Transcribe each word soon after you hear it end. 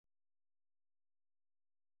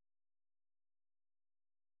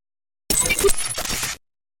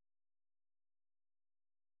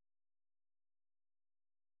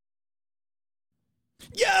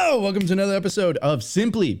Yo, welcome to another episode of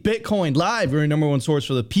Simply Bitcoin Live. We're your number one source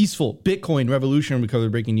for the peaceful Bitcoin revolution. We cover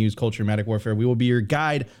breaking news, culture, matic warfare. We will be your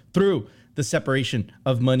guide through the separation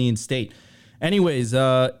of money and state. Anyways,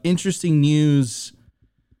 interesting news.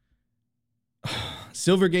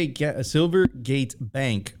 Silvergate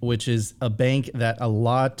Bank, which is a bank that a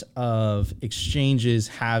lot of exchanges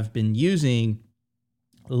have been using,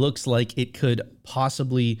 looks like it could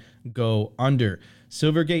possibly go under.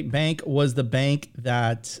 Silvergate Bank was the bank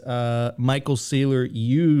that Michael Saylor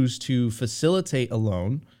used to facilitate a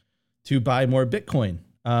loan to buy more Bitcoin.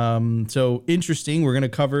 So interesting. We're going to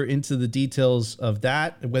cover into the details of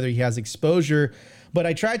that, whether he has exposure. But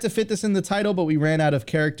I tried to fit this in the title, but we ran out of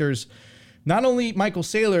characters. Not only Michael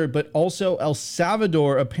Saylor, but also El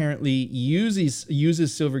Salvador apparently uses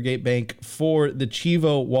Silvergate Bank for the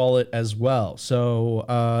Chivo wallet as well. So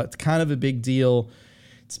it's kind of a big deal.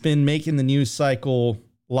 It's been making the news cycle,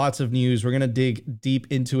 lots of news. We're going to dig deep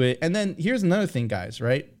into it. And then here's another thing, guys,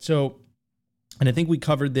 right? So, and I think we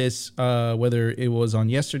covered this, whether it was on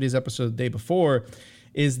yesterday's episode or the day before,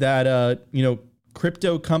 is that,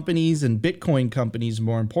 crypto companies and Bitcoin companies,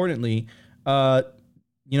 more importantly,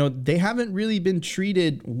 they haven't really been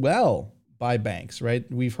treated well by banks, right?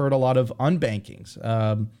 We've heard a lot of unbankings,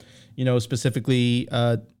 specifically,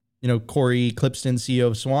 Corey Clipston, CEO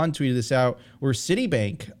of Swan, tweeted this out, where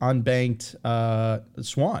Citibank unbanked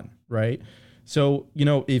Swan, right? So,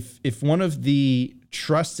 if one of the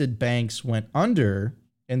trusted banks went under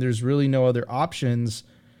and there's really no other options,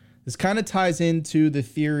 this kind of ties into the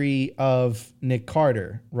theory of Nick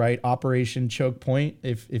Carter, right? Operation Choke Point,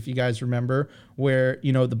 if you guys remember, where,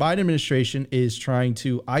 the Biden administration is trying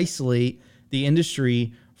to isolate the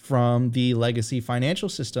industry from the legacy financial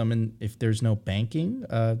system. And if there's no banking,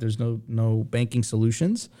 there's no banking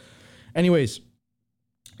solutions. Anyways,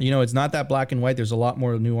 it's not that black and white. There's a lot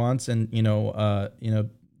more nuance. And,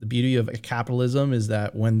 the beauty of capitalism is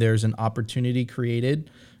that when there's an opportunity created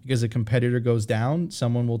because a competitor goes down,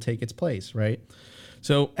 someone will take its place, right?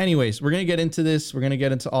 So anyways, we're going to get into this. We're going to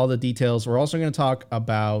get into all the details. We're also going to talk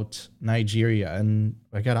about Nigeria. And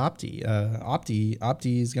I got Opti.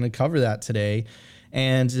 Opti is going to cover that today.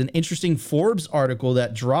 And an interesting Forbes article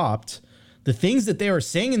that dropped. The things that they are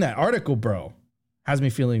saying in that article, bro, has me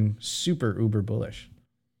feeling super uber bullish.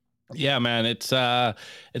 Yeah, man, it's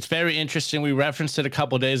very interesting. We referenced it a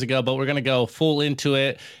couple of days ago, but we're going to go full into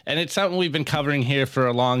it. And it's something we've been covering here for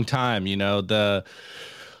a long time. The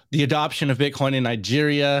adoption of Bitcoin in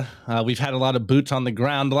Nigeria. We've had a lot of boots on the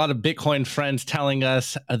ground, a lot of Bitcoin friends telling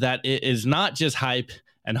us that it is not just hype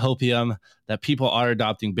and hopium, that people are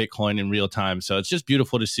adopting Bitcoin in real time. So it's just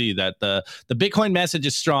beautiful to see that the Bitcoin message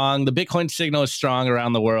is strong. The Bitcoin signal is strong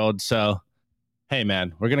around the world. So, hey,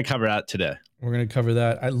 man, we're going to cover that today. We're going to cover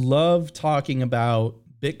that. I love talking about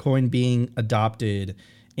Bitcoin being adopted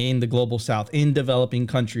in the global south, in developing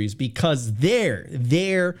countries, because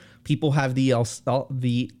there people have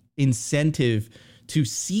the incentive to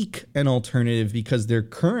seek an alternative because their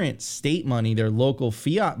current state money, their local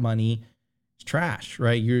fiat money, is trash,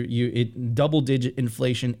 right? Double-digit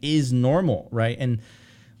inflation is normal, right? And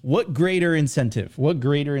what greater incentive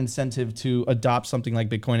to adopt something like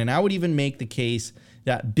Bitcoin? And I would even make the case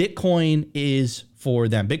that Bitcoin is for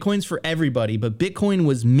them. Bitcoin's for everybody, but Bitcoin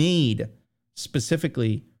was made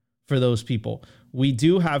specifically for those people. We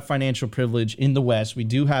do have financial privilege in the West. We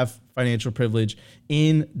do have financial privilege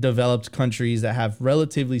in developed countries that have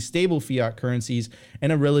relatively stable fiat currencies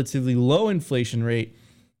and a relatively low inflation rate.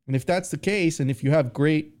 And if that's the case, and if you have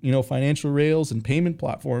great, financial rails and payment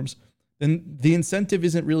platforms, then the incentive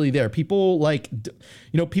isn't really there. People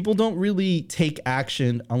people don't really take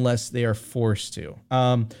action unless they are forced to.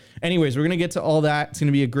 Anyways, we're going to get to all that. It's going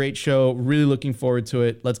to be a great show. Really looking forward to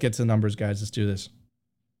it. Let's get to the numbers, guys. Let's do this.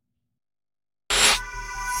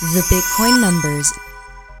 The Bitcoin numbers.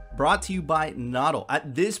 Brought to you by Nodl.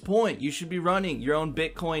 At this point, you should be running your own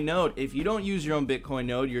Bitcoin node. If you don't use your own Bitcoin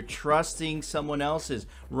node, you're trusting someone else's.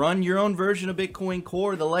 Run your own version of Bitcoin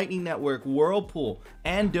Core, the Lightning Network, Whirlpool,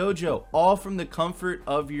 and Dojo, all from the comfort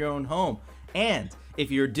of your own home. And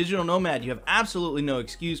if you're a digital nomad, you have absolutely no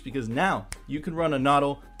excuse because now you can run a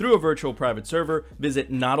Nodl through a virtual private server.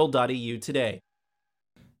 Visit nodl.eu today.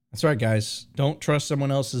 That's right, guys. Don't trust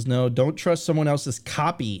someone else's node. Don't trust someone else's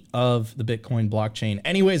copy of the Bitcoin blockchain.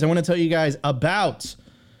 Anyways, I want to tell you guys about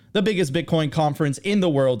the biggest Bitcoin conference in the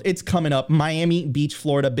world. It's coming up, Miami Beach,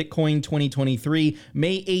 Florida, Bitcoin 2023,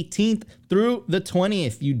 May 18th through the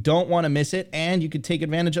 20th. You don't want to miss it, and you could take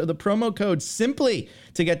advantage of the promo code simply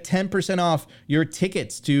to get 10% off your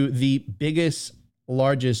tickets to the biggest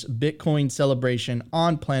largest Bitcoin celebration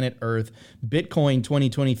on planet Earth, Bitcoin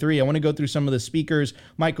 2023. I want to go through some of the speakers: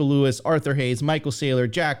 Michael Lewis, Arthur Hayes, Michael Saylor,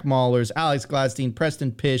 Jack Mallers, Alex Gladstein,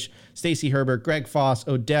 Preston Pish, Stacey Herbert, Greg Foss,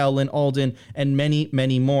 Odell, Lynn Alden, and many,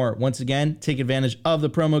 many more. Once again, take advantage of the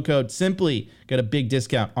promo code SIMPLY. Get a big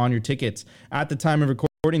discount on your tickets. At the time of recording,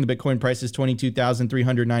 the Bitcoin price is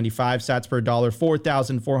 22,395, sats per dollar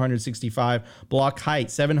 4,465, block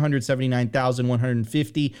height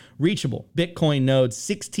 779,150, reachable Bitcoin nodes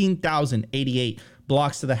 16,088,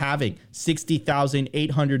 blocks to the halving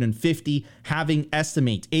 60,850, halving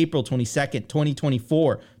estimate April 22nd,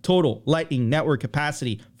 2024, total Lightning Network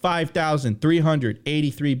capacity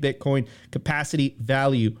 5,383 Bitcoin, capacity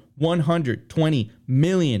value $120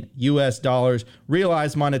 million US,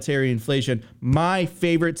 realized monetary inflation. My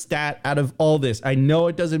favorite stat out of all this. I know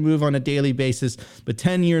it doesn't move on a daily basis, but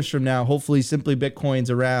 10 years from now, hopefully Simply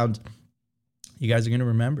Bitcoin's around. You guys are going to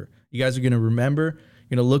remember. You're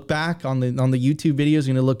going to look back on the YouTube videos.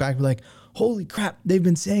 You're going to look back and be like, holy crap, they've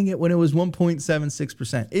been saying it when it was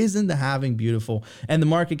 1.76%. Isn't the halving beautiful? And the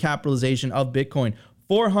market capitalization of Bitcoin,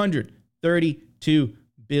 $432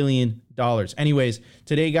 billion. Anyways,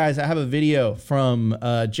 today, guys, I have a video from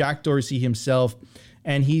Jack Dorsey himself,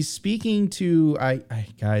 and he's speaking to,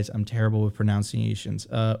 guys, I'm terrible with pronunciations.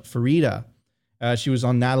 Farida. She was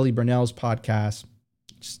on Natalie Brunell's podcast.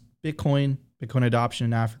 Just Bitcoin adoption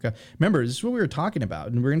in Africa. Remember, this is what we were talking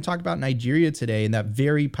about, and we're going to talk about Nigeria today in that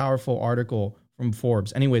very powerful article from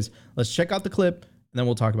Forbes. Anyways, let's check out the clip, and then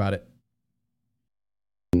we'll talk about it.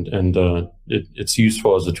 And it's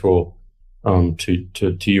useful as a tool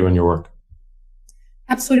to you and your work.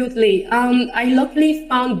 Absolutely. I luckily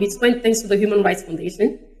found Bitcoin thanks to the Human Rights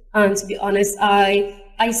Foundation. And to be honest, I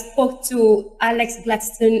spoke to Alex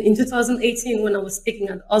Gladstein in 2018 when I was speaking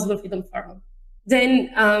at the Oslo Freedom Forum.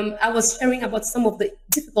 Then I was sharing about some of the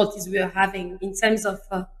difficulties we were having in terms of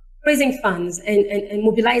raising funds and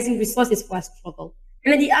mobilizing resources for our struggle.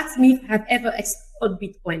 And then he asked me if I have ever explored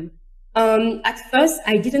Bitcoin. At first,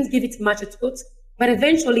 I didn't give it much a thought. But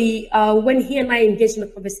eventually, when he and I engaged in a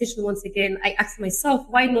conversation once again, I asked myself,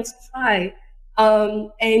 why not try?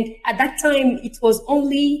 And at that time, it was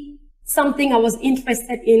only something I was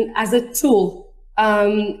interested in as a tool.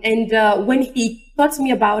 When he taught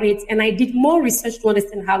me about it, and I did more research to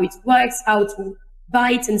understand how it works, how to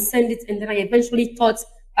buy it and send it, and then I eventually taught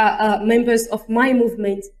members of my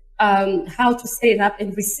movement how to set it up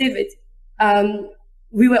and receive it.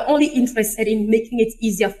 We were only interested in making it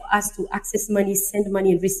easier for us to access money, send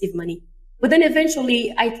money, and receive money. But then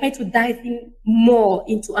eventually, I tried to dive in more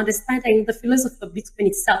into understanding the philosophy of Bitcoin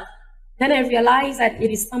itself. Then I realized that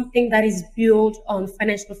it is something that is built on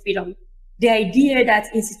financial freedom. The idea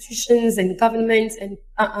that institutions and governments and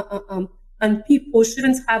people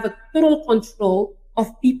shouldn't have a total control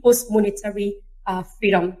of people's monetary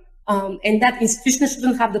freedom. And that institutions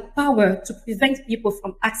shouldn't have the power to prevent people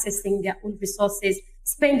from accessing their own resources,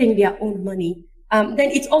 spending their own money. Then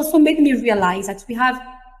it also made me realize that we have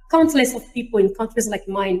countless of people in countries like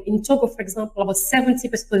mine. In Togo, for example, about 70%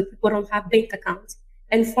 of the people don't have bank accounts.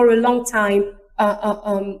 And for a long time,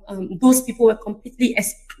 those people were completely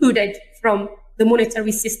excluded from the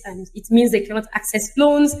monetary system. It means they cannot access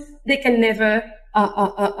loans. They can never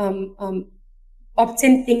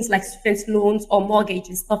obtain things like student loans or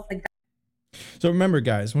mortgages, stuff like that. So remember,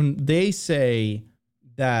 guys, when they say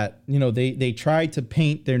that, they try to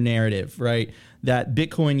paint their narrative, right, that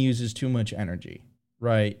Bitcoin uses too much energy,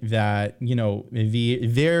 right, that,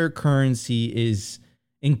 their currency is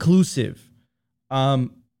inclusive.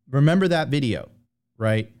 Remember that video,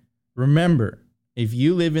 right? Remember, if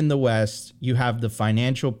you live in the West, you have the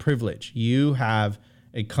financial privilege. You have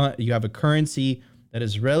a currency that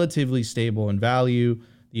is relatively stable in value.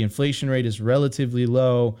 The inflation rate is relatively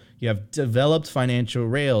low. You have developed financial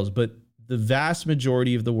rails, but the vast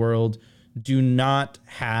majority of the world do not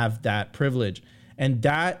have that privilege. And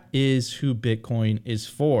that is who Bitcoin is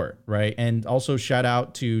for, right? And also shout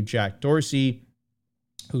out to Jack Dorsey,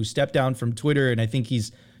 who stepped down from Twitter. And I think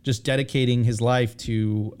he's just dedicating his life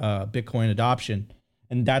to Bitcoin adoption.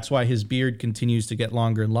 And that's why his beard continues to get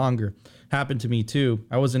longer and longer. Happened to me too.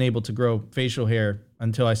 I wasn't able to grow facial hair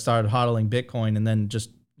until I started hodling Bitcoin, and then just,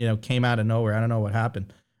 came out of nowhere. I don't know what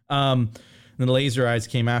happened. And the laser eyes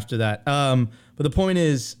came after that. But the point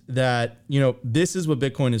is that, this is what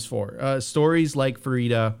Bitcoin is for. Stories like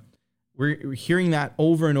Farida, we're hearing that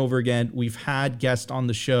over and over again. We've had guests on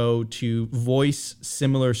the show to voice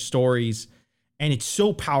similar stories. And it's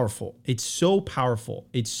so powerful. It's so powerful.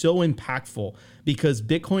 It's so impactful because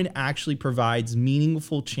Bitcoin actually provides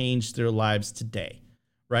meaningful change to their lives today,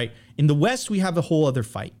 right? In the West, we have a whole other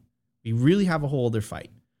fight. We really have a whole other fight.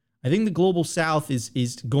 I think the global south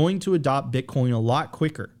is going to adopt Bitcoin a lot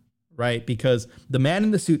quicker, right? Because the man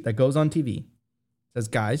in the suit that goes on TV says,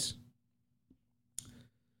 guys,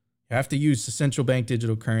 you have to use the central bank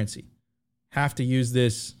digital currency. Have to use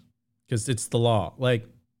this because it's the law. Like,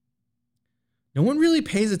 no one really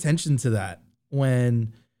pays attention to that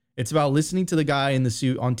when it's about listening to the guy in the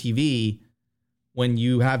suit on TV when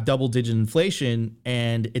you have double-digit inflation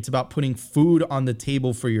and it's about putting food on the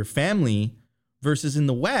table for your family versus in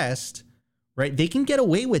the West, right? They can get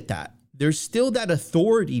away with that. There's still that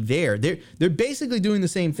authority there. They're basically doing the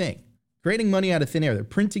same thing, creating money out of thin air. They're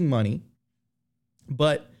printing money,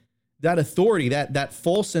 but that authority, that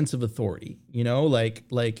false sense of authority, you know, like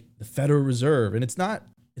the Federal Reserve. And it's not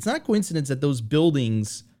coincidence that those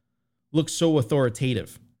buildings look so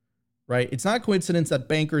authoritative, right? It's not coincidence that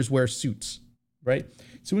bankers wear suits, right?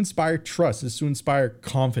 It's to inspire trust. It's to inspire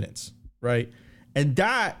confidence, right? And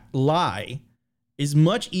that lie is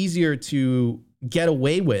much easier to get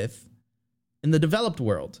away with in the developed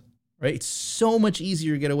world, right? It's so much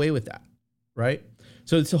easier to get away with that, right?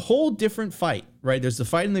 So it's a whole different fight, right? There's the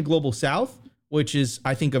fight in the global south, which is,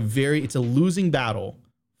 I think, it's a losing battle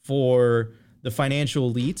for the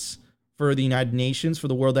financial elites, for the United Nations, for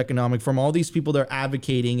the World Economic Forum, all these people that are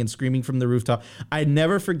advocating and screaming from the rooftop. I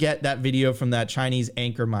never forget that video from that Chinese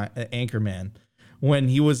anchorman when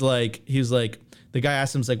he was like, the guy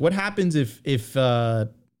asked him, like, what happens if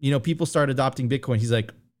people start adopting Bitcoin? He's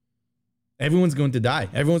like, everyone's going to die.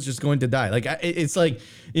 Everyone's just going to die. Like, it's like,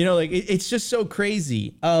 it's just so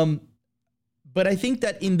crazy. But I think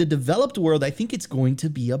that in the developed world, I think it's going to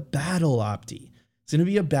be a battle, Opti. It's going to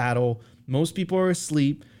be a battle. Most people are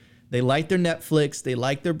asleep. They like their Netflix. They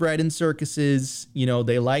like their bread and circuses.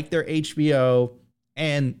 They like their HBO.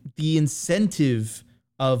 And the incentive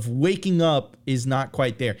of waking up is not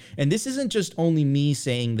quite there. And this isn't just only me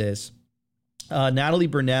saying this. Natalie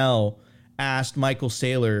Burnell asked Michael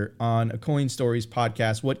Saylor on a Coin Stories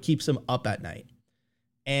podcast what keeps him up at night.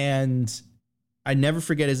 And I never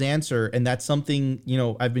forget his answer. And that's something,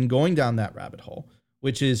 I've been going down that rabbit hole,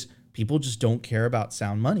 which is people just don't care about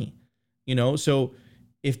sound money. So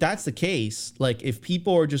if that's the case, like if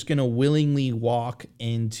people are just going to willingly walk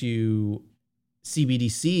into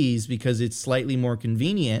CBDCs because it's slightly more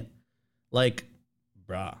convenient, like,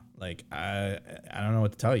 bruh, like I don't know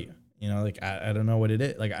what to tell you. I don't know what it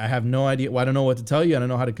is. Like, I have no idea. Well, I don't know what to tell you. I don't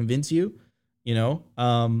know how to convince you,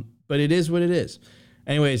 but it is what it is.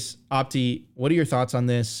 Anyways, Opti, what are your thoughts on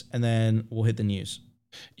this? And then we'll hit the news.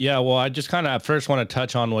 Yeah, well, I just kind of first want to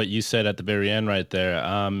touch on what you said at the very end right there.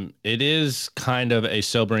 It is kind of a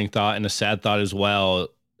sobering thought and a sad thought as well.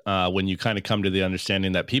 When you kind of come to the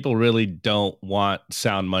understanding that people really don't want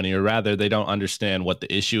sound money, or rather they don't understand what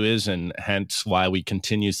the issue is, and hence why we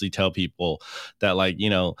continuously tell people that, like,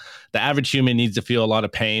 the average human needs to feel a lot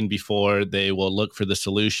of pain before they will look for the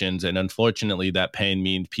solutions. And unfortunately, that pain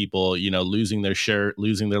means people, losing their shirt,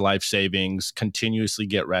 losing their life savings, continuously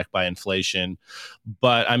get wrecked by inflation.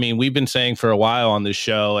 But I mean, we've been saying for a while on this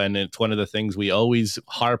show, and it's one of the things we always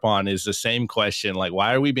harp on, is the same question, like,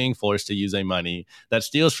 why are we being forced to use a money that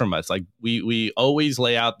steals from us? Like, we always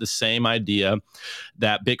lay out the same idea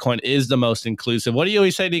that Bitcoin is the most inclusive. What do you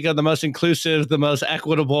always say, Nico? The most inclusive, the most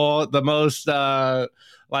equitable, the most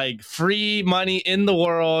free money in the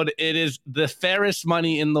world. It is the fairest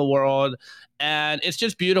money in the world. And it's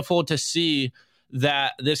just beautiful to see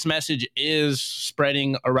that this message is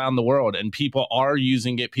spreading around the world, and people are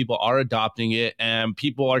using it, people are adopting it, and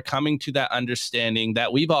people are coming to that understanding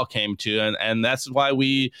that we've all came to. And that's why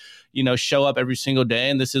we, show up every single day.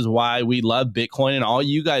 And this is why we love Bitcoin, and all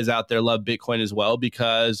you guys out there love Bitcoin as well,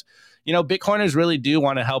 because Bitcoiners really do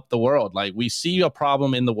want to help the world. Like, we see a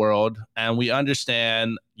problem in the world and we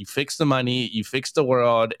understand you fix the money, you fix the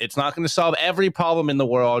world. It's not going to solve every problem in the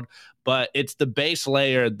world, but it's the base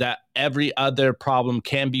layer that every other problem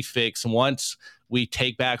can be fixed once we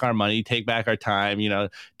take back our money, take back our time,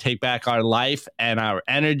 take back our life and our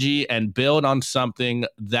energy, and build on something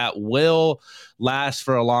that will last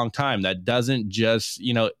for a long time. That doesn't just,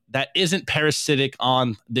 that isn't parasitic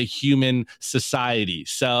on the human society.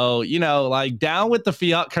 So, down with the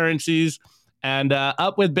fiat currencies and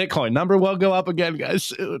up with Bitcoin. Number will go up again, guys,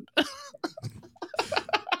 soon.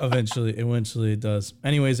 Eventually it does.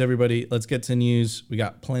 Anyways, everybody, let's get to news. We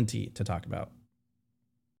got plenty to talk about.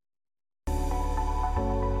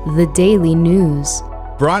 The Daily News.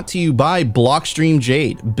 brought to you by Blockstream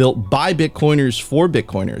Jade, built by Bitcoiners for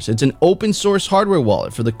Bitcoiners. It's an open source hardware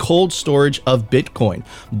wallet for the cold storage of Bitcoin.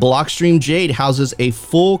 Blockstream Jade houses a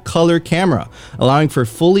full color camera, allowing for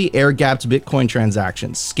fully air-gapped Bitcoin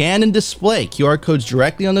transactions. Scan and display QR codes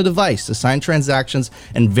directly on the device to sign transactions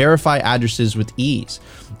and verify addresses with ease.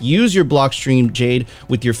 Use your Blockstream Jade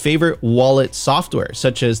with your favorite wallet software,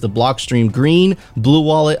 such as the Blockstream Green, Blue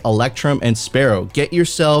Wallet, Electrum, and Sparrow. Get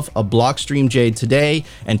yourself a Blockstream Jade today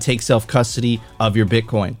and take self-custody of your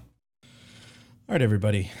Bitcoin. All right,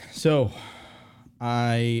 everybody. So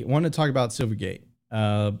I want to talk about Silvergate.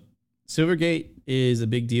 Silvergate is a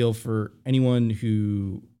big deal for anyone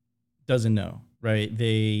who doesn't know, right?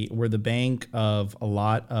 They were the bank of a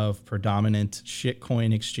lot of predominant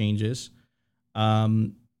shitcoin exchanges.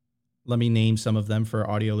 Let me name some of them for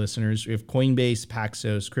audio listeners. We have Coinbase,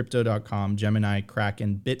 Paxos, Crypto.com, Gemini,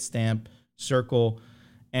 Kraken, Bitstamp, Circle,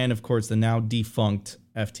 and of course the now defunct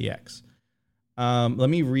FTX. Let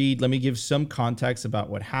me give some context about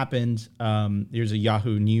what happened. There's a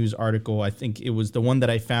Yahoo News article. I think it was the one that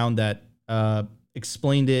I found that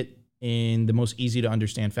explained it in the most easy to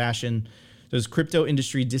understand fashion. Does crypto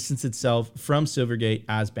industry distance itself from Silvergate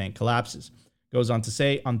as bank collapses? Goes on to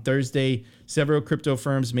say, on Thursday, several crypto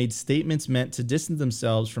firms made statements meant to distance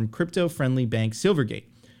themselves from crypto-friendly bank Silvergate,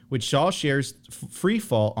 which saw shares free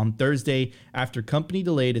fall on Thursday after company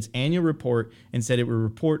delayed its annual report and said it would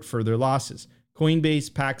report further losses. Coinbase,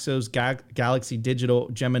 Paxos, Galaxy Digital,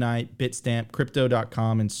 Gemini, Bitstamp,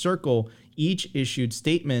 Crypto.com, and Circle each issued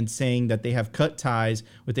statements saying that they have cut ties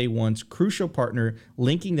with a once crucial partner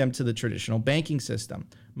linking them to the traditional banking system.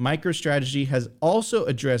 MicroStrategy has also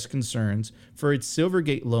addressed concerns for its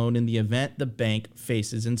Silvergate loan in the event the bank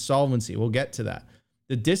faces insolvency. We'll get to that.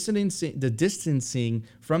 The distancing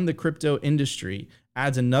from the crypto industry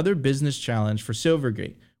adds another business challenge for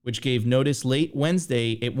Silvergate, which gave notice late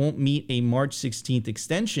Wednesday it won't meet a March 16th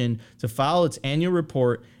extension to file its annual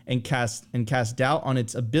report and cast doubt on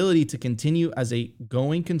its ability to continue as a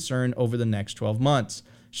going concern over the next 12 months.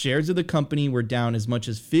 Shares of the company were down as much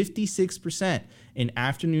as 56% in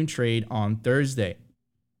afternoon trade on Thursday.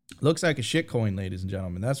 Looks like a shitcoin, ladies and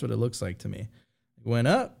gentlemen. That's what it looks like to me. It went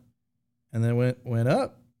up, and then went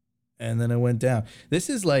up, and then it went down. This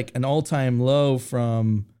is like an all-time low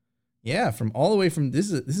from all the way from this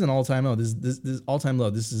is an all-time low. This is all-time low.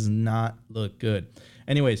 This does not look good.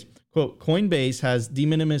 Anyways, quote, Coinbase has de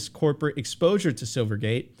minimis corporate exposure to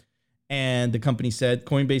Silvergate. And the company said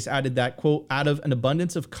Coinbase added that, quote, out of an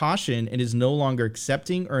abundance of caution, it is no longer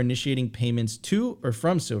accepting or initiating payments to or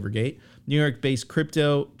from Silvergate. New York-based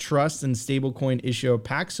crypto trust and stablecoin issuer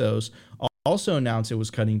Paxos also announced it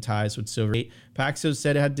was cutting ties with Silvergate. Paxos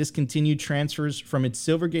said it had discontinued transfers from its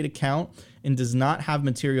Silvergate account and does not have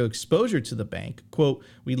material exposure to the bank. Quote,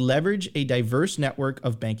 we leverage a diverse network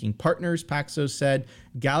of banking partners, Paxos said.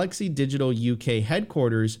 Galaxy Digital UK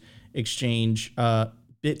headquarters exchange,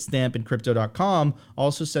 Bitstamp and Crypto.com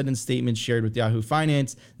also said in statements shared with Yahoo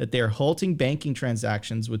Finance that they are halting banking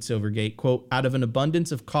transactions with Silvergate, quote, out of an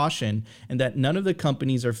abundance of caution, and that none of the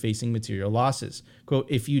companies are facing material losses. Quote,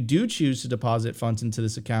 if you do choose to deposit funds into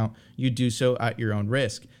this account, you do so at your own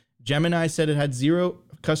risk. Gemini said it had zero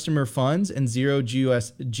customer funds and zero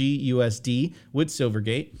GUSD with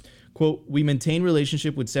Silvergate. Quote, we maintain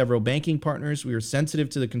relationship with several banking partners. We are sensitive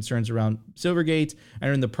to the concerns around Silvergate and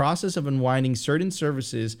are in the process of unwinding certain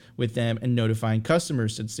services with them and notifying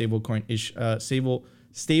customers, said stablecoin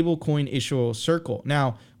issuer Circle.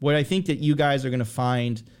 Now, what I think that you guys are going to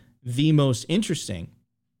find the most interesting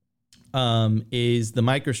is the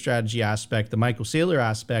MicroStrategy aspect, the Michael Saylor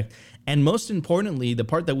aspect, and most importantly, the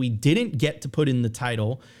part that we didn't get to put in the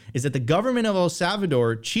title is that the government of El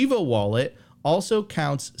Salvador, Chivo Wallet, also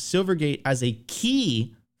counts Silvergate as a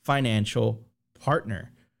key financial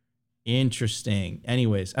partner. Interesting.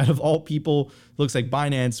 Anyways, out of all people, looks like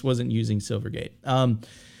Binance wasn't using Silvergate.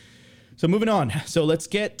 So moving on. So let's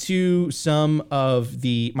get to some of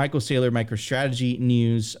the Michael Saylor MicroStrategy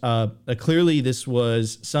news. Clearly, this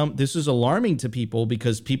was alarming to people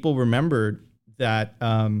because people remembered that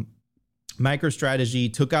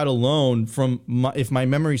MicroStrategy took out a loan from, if my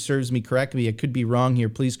memory serves me correctly, I could be wrong here.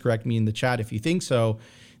 Please correct me in the chat if you think so.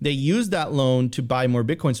 They used that loan to buy more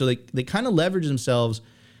Bitcoin. So they kind of leveraged themselves,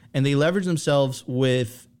 and they leveraged themselves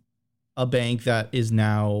with a bank that is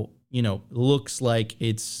now, looks like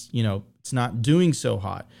it's not doing so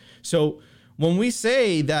hot. So when we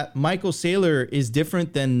say that Michael Saylor is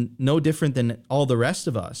no different than all the rest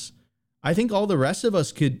of us, I think all the rest of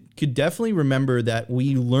us could definitely remember that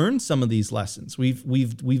we learned some of these lessons.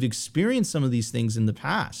 We've experienced some of these things in the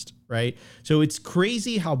past, right? So it's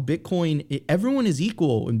crazy how Bitcoin, everyone is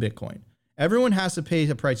equal in Bitcoin. Everyone has to pay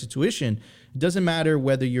the price of tuition. It doesn't matter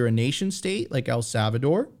whether you're a nation state like El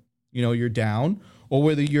Salvador, you're down, or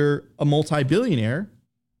whether you're a multi-billionaire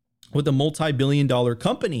with a multi-billion-dollar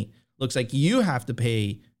company. Looks like you have to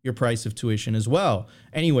pay your price of tuition as well.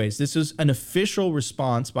 Anyways, this is an official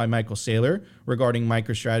response by Michael Saylor regarding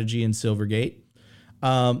MicroStrategy and Silvergate.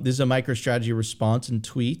 This is a MicroStrategy response and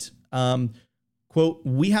tweet. Quote,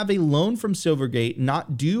 "We have a loan from Silvergate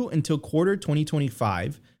not due until quarter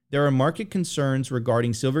 2025. There are market concerns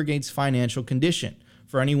regarding Silvergate's financial condition.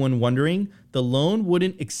 For anyone wondering, the loan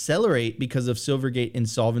wouldn't accelerate because of Silvergate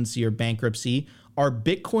insolvency or bankruptcy. Our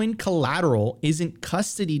Bitcoin collateral isn't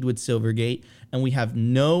custodied with Silvergate, and we have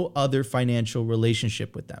no other financial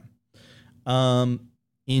relationship with them."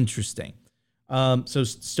 Interesting. So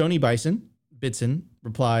Stony Bitson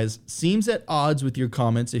replies, "Seems at odds with your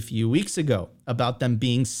comments a few weeks ago about them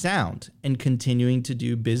being sound and continuing to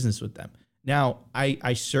do business with them." Now,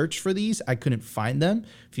 I searched for these. I couldn't find them.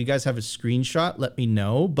 If you guys have a screenshot, let me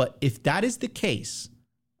know. But if that is the case,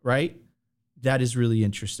 right, that is really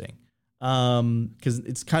interesting. Because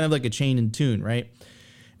it's kind of like a chain and tune, right?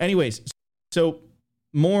 Anyways, so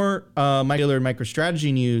more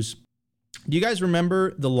MicroStrategy news. Do you guys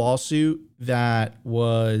remember the lawsuit that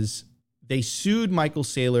they sued Michael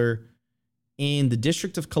Saylor in the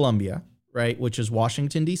District of Columbia, right, which is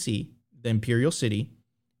Washington, D.C., the Imperial City.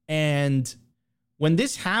 And when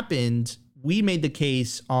this happened, we made the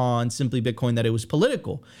case on Simply Bitcoin that it was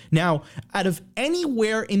political. Now, out of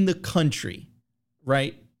anywhere in the country,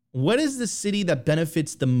 right, what is the city that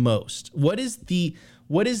benefits the most? What is the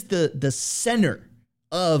center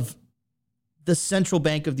of the central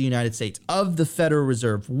bank of the United States, of the Federal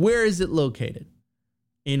Reserve? Where is it located?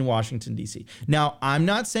 In Washington, D.C. Now, I'm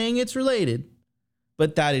not saying it's related,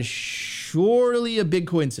 but that is surely a big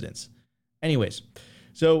coincidence. Anyways,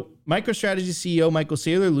 so MicroStrategy CEO Michael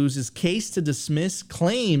Saylor loses case to dismiss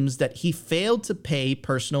claims that he failed to pay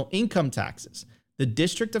personal income taxes. The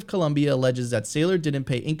District of Columbia alleges that Saylor didn't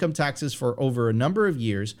pay income taxes for over a number of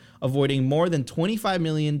years, avoiding more than $25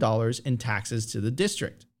 million in taxes to the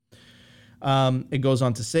district. It goes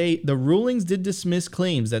on to say, the rulings did dismiss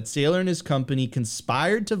claims that Saylor and his company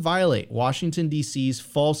conspired to violate Washington, D.C.'s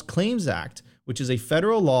False Claims Act, which is a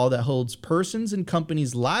federal law that holds persons and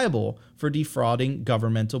companies liable for defrauding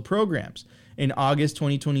governmental programs. In August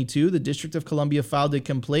 2022, the District of Columbia filed a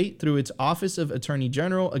complaint through its Office of Attorney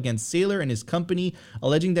General against Saylor and his company,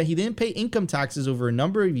 alleging that he didn't pay income taxes over a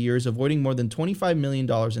number of years, avoiding more than $25 million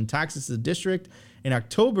in taxes to the district. In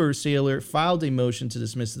October, Saylor filed a motion to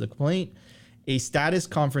dismiss the complaint. A status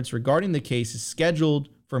conference regarding the case is scheduled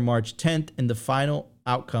for March 10th, and the final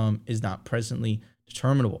outcome is not presently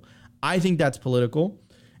determinable. I think that's political.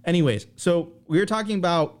 Anyways, so we were talking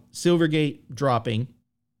about Silvergate dropping,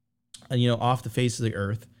 off the face of the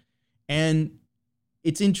earth. And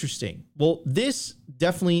it's interesting. Well, this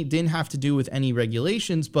definitely didn't have to do with any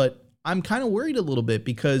regulations, but I'm kind of worried a little bit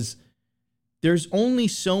because there's only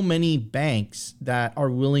so many banks that are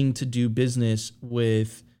willing to do business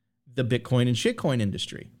with the Bitcoin and shitcoin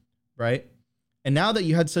industry, right? And now that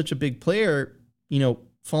you had such a big player,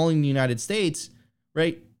 following the United States,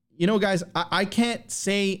 right? Guys, I can't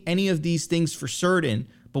say any of these things for certain,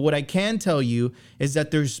 but what I can tell you is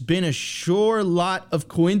that there's been a sure lot of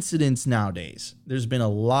coincidence nowadays. There's been a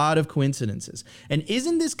lot of coincidences. And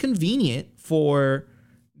isn't this convenient for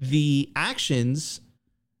the actions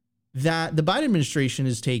that the Biden administration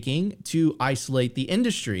is taking to isolate the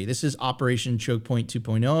industry? This is Operation Choke Point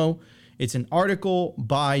 2.0. It's an article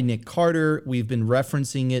by Nick Carter. We've been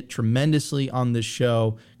referencing it tremendously on this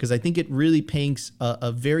show because I think it really paints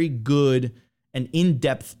a very good and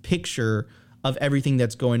in-depth picture of everything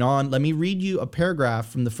that's going on. Let me read you a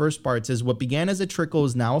paragraph from the first part. It says, what began as a trickle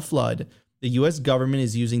is now a flood. The U.S. government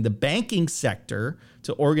is using the banking sector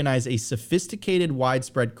to organize a sophisticated,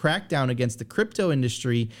 widespread crackdown against the crypto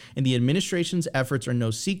industry, and the administration's efforts are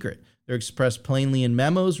no secret. They're expressed plainly in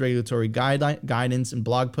memos, regulatory guidance, and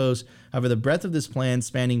blog posts. However, the breadth of this plan,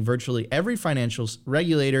 spanning virtually every financial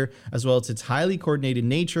regulator, as well as its highly coordinated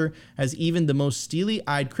nature, has even the most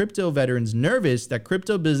steely-eyed crypto veterans nervous that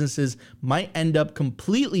crypto businesses might end up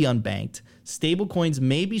completely unbanked. Stablecoins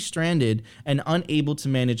may be stranded and unable to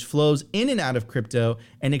manage flows in and out of crypto,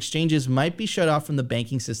 and exchanges might be shut off from the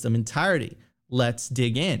banking system entirely. Let's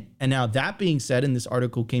dig in. And now, that being said, and this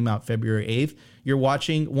article came out February 8th, you're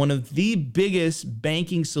watching one of the biggest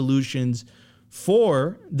banking solutions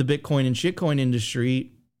for the Bitcoin and shitcoin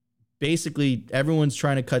industry. Basically, everyone's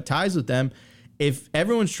trying to cut ties with them. If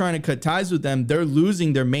everyone's trying to cut ties with them, they're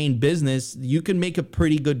losing their main business. You can make a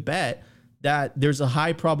pretty good bet that there's a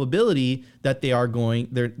high probability that they are going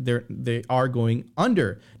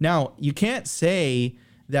under. Now, you can't say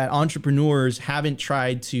that entrepreneurs haven't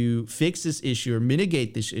tried to fix this issue or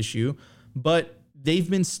mitigate this issue, but they've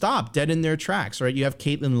been stopped dead in their tracks, right? You have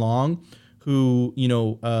Caitlin Long, who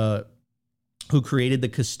created the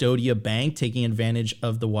Custodia Bank, taking advantage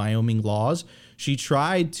of the Wyoming laws. She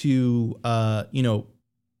tried to,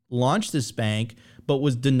 launch this bank, but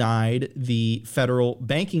was denied the federal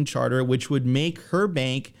banking charter, which would make her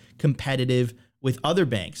bank competitive with other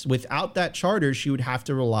banks. Without that charter, she would have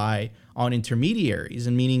to rely on intermediaries,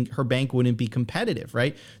 and meaning her bank wouldn't be competitive,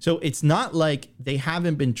 right? So it's not like they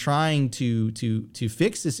haven't been trying to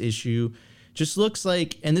fix this issue. Just looks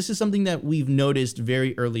like, and this is something that we've noticed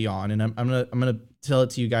very early on, and I'm gonna tell it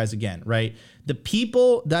to you guys again, right? The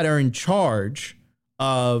people that are in charge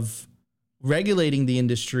of regulating the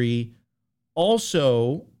industry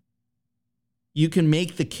also, you can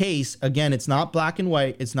make the case, again, it's not black and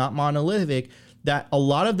white, it's not monolithic, that a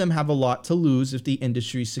lot of them have a lot to lose if the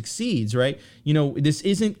industry succeeds, right? This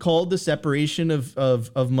isn't called the separation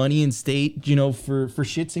of money and state, for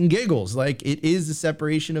shits and giggles. Like, it is the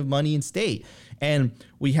separation of money and state. And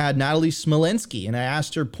we had Natalie Smolensky, and I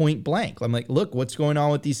asked her point blank. I'm like, look, what's going on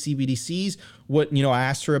with these CBDCs? I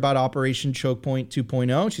asked her about Operation Choke Point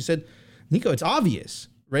 2.0. She said, Nico, it's obvious,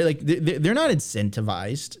 right? Like, they're not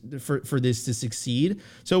incentivized for this to succeed.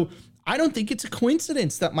 So I don't think it's a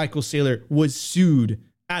coincidence that Michael Saylor was sued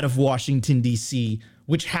out of Washington, D.C.,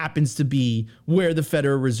 which happens to be where the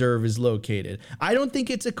Federal Reserve is located. I don't think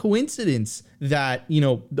it's a coincidence that,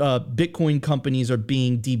 Bitcoin companies are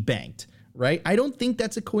being debanked, right? I don't think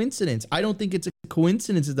that's a coincidence. I don't think it's a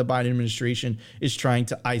coincidence that the Biden administration is trying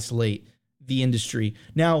to isolate the industry.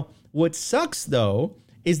 Now, what sucks, though,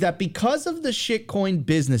 is that because of the shitcoin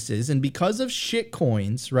businesses and because of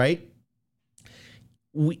shitcoins, right,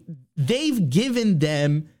 they've given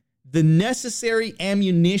them the necessary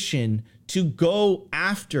ammunition to go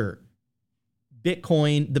after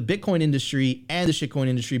Bitcoin, the Bitcoin industry and the shitcoin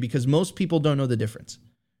industry, because most people don't know the difference,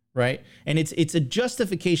 right? And it's a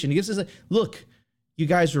justification. It gives us a look, you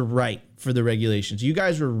guys were right for the regulations. You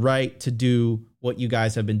guys were right to do what you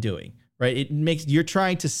guys have been doing, right? You're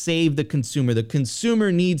trying to save the consumer. The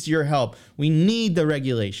consumer needs your help. We need the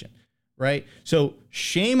regulation, right? So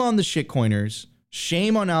shame on the shitcoiners.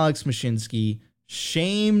 Shame on Alex Mashinsky.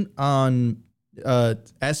 Shame on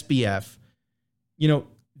SBF.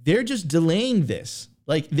 They're just delaying this.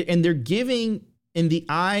 And they're giving, in the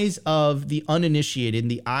eyes of the uninitiated, in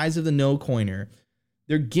the eyes of the no coiner,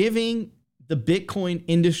 they're giving the Bitcoin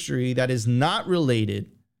industry that is not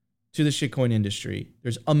related to the shitcoin industry.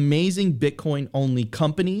 There's amazing Bitcoin only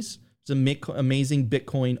companies. There's amazing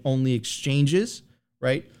Bitcoin only exchanges,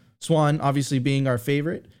 right? Swan obviously being our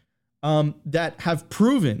favorite. That have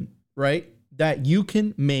proven, right, that you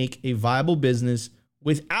can make a viable business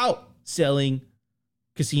without selling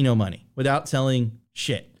casino money, without selling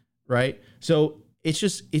shit, right? So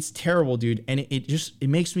it's terrible, dude. And it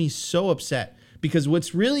makes me so upset, because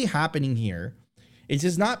what's really happening here is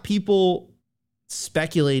just not people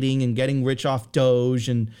speculating and getting rich off Doge.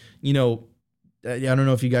 And, I don't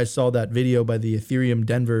know if you guys saw that video by the Ethereum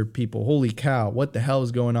Denver people. Holy cow, what the hell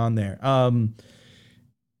is going on there?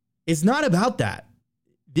 It's not about that.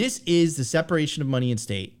 This is the separation of money and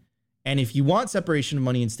state. And if you want separation of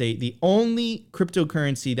money and state, the only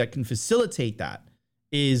cryptocurrency that can facilitate that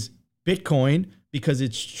is Bitcoin, because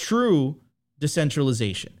it's true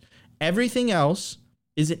decentralization. Everything else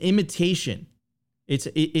is an imitation. It's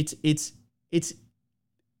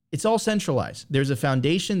all centralized. There's a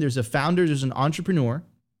foundation, there's a founder, there's an entrepreneur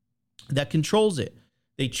that controls it.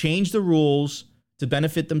 They change the rules to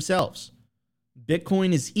benefit themselves.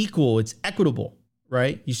 Bitcoin is equal. It's equitable,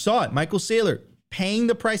 right? You saw it. Michael Saylor paying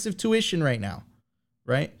the price of tuition right now,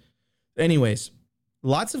 right? Anyways,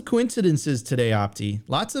 lots of coincidences today, Opti.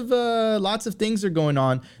 Lots of things are going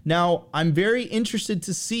on. Now, I'm very interested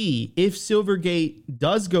to see if Silvergate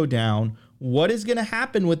does go down, what is going to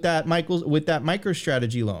happen with that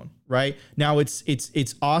MicroStrategy loan, right? Now,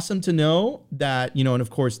 it's awesome to know that, and of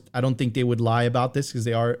course, I don't think they would lie about this because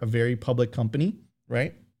they are a very public company,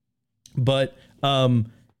 right? But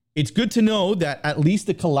it's good to know that at least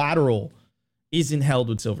the collateral isn't held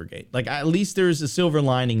with Silvergate. Like, at least there's a silver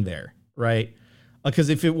lining there, right? Because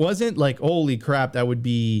if it wasn't, like, holy crap, that would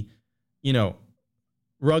be,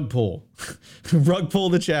 rug pull. Rug pull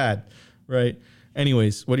the Chad, right?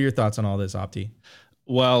 Anyways, what are your thoughts on all this, Opti?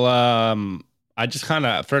 Well, I just kind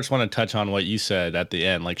of first want to touch on what you said at the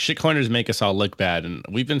end. Like, shitcoiners make us all look bad. And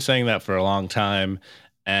we've been saying that for a long time.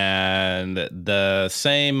 And the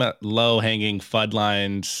same low-hanging FUD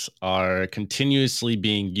lines are continuously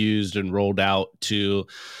being used and rolled out to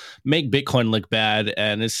make Bitcoin look bad.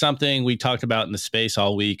 And it's something we talked about in the space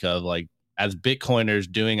all week of like, as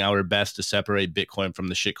Bitcoiners, doing our best to separate Bitcoin from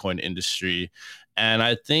the shitcoin industry. And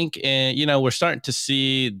I think, we're starting to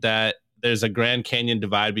see that there's a Grand Canyon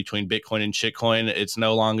divide between Bitcoin and shitcoin. It's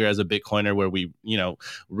no longer as a Bitcoiner where we,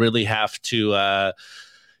 really have to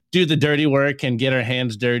do the dirty work and get our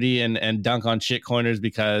hands dirty and dunk on shitcoiners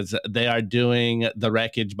because they are doing the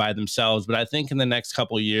wreckage by themselves. But I think in the next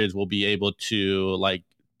couple of years, we'll be able to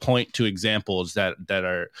point to examples that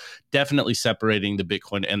are definitely separating the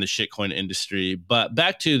Bitcoin and the shitcoin industry. But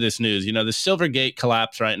back to this news, the Silvergate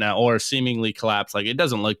collapse right now, or seemingly collapse, it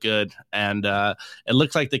doesn't look good. And it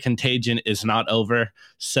looks like the contagion is not over.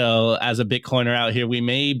 So as a Bitcoiner out here, we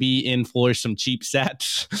may be in for some cheap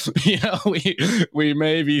sets. we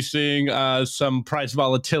may be seeing some price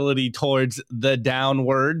volatility towards the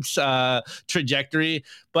downwards trajectory.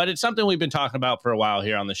 But it's something we've been talking about for a while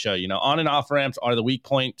here on the show. On and off ramps are the weak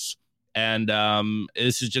points. And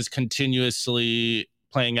this is just continuously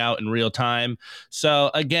playing out in real time.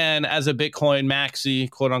 So again, as a Bitcoin maxi,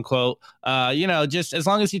 quote unquote, just as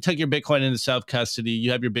long as you took your Bitcoin into self-custody,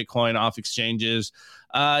 you have your Bitcoin off exchanges,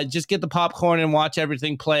 just get the popcorn and watch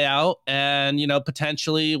everything play out. And,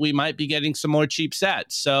 potentially we might be getting some more cheap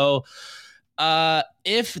sets. So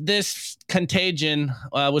if this contagion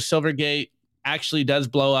with Silvergate actually does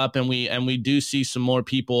blow up and we do see some more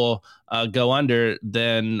people go under,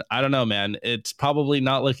 then I don't know, man. It's probably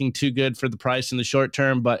not looking too good for the price in the short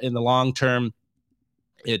term, but in the long term,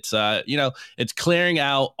 it's it's clearing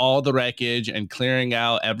out all the wreckage and clearing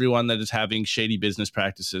out everyone that is having shady business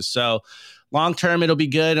practices. So long term, it'll be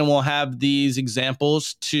good, and we'll have these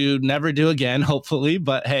examples to never do again, hopefully.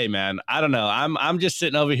 But hey, man, I don't know. I'm just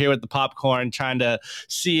sitting over here with the popcorn, trying to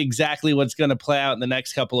see exactly what's going to play out in the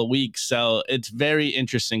next couple of weeks. So it's very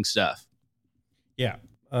interesting stuff. Yeah,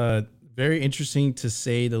 very interesting to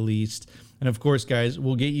say the least. And of course, guys,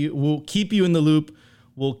 we'll keep you in the loop.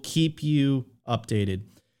 We'll keep you updated.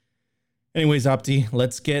 Anyways, Opti,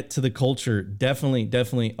 let's get to the culture.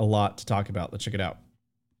 Definitely a lot to talk about. Let's check it out.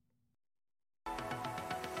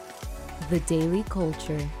 The Daily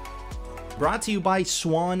Culture. Brought to you by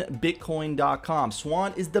SwanBitcoin.com.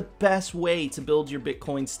 Swan is the best way to build your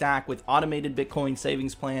Bitcoin stack with automated Bitcoin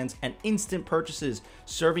savings plans and instant purchases,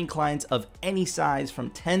 serving clients of any size from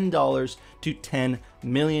 $10 to $10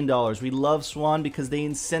 million. We love Swan because they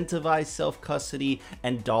incentivize self-custody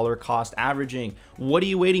and dollar cost averaging. What are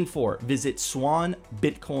you waiting for? Visit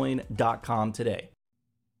SwanBitcoin.com today.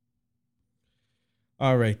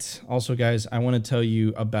 All right. Also, guys, I want to tell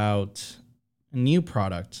you about a new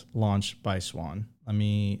product launched by Swan. Let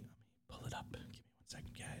me pull it up. Give me 1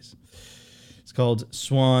 second, guys. It's called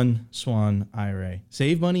Swan IRA.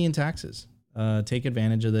 Save money in taxes. Take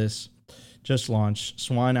advantage of this. Just launched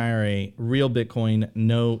Swan IRA, real Bitcoin,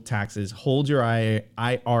 no taxes. Hold your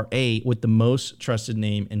IRA with the most trusted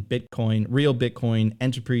name in Bitcoin, real Bitcoin,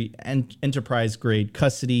 enterprise grade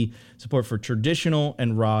custody, support for traditional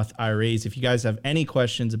and Roth IRAs. If you guys have any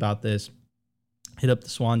questions about this, hit up the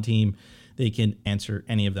Swan team. They can answer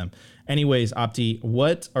any of them. Anyways, Opti,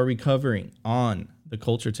 what are we covering on the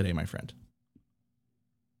culture today, my friend?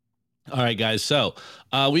 All right, guys. So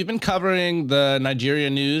we've been covering the Nigeria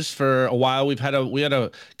news for a while. We had a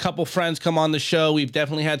couple friends come on the show. We've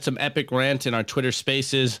definitely had some epic rants in our Twitter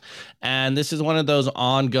Spaces, and this is one of those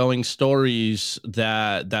ongoing stories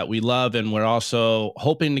that we love. And we're also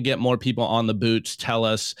hoping to get more people on the boots tell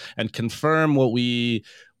us and confirm what we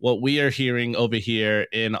are hearing over here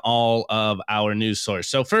in all of our news source.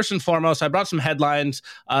 So first and foremost, I brought some headlines.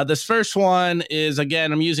 This first one is,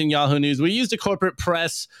 again, I'm using Yahoo News. We use the corporate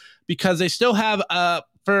press because they still have,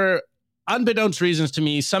 for unbeknownst reasons to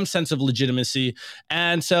me, some sense of legitimacy.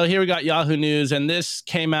 And so here we got Yahoo News, and this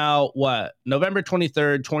came out, November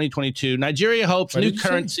 23rd, 2022. Nigeria hopes new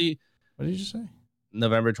currency. What did you just say?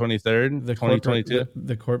 November 23rd, 2022.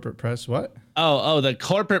 The corporate press, what? Oh, the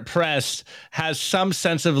corporate press has some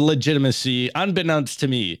sense of legitimacy, unbeknownst to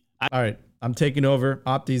me. All right, I'm taking over.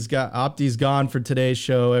 Opti's gone for today's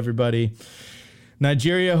show, everybody.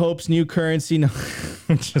 Nigeria hopes new currency. No,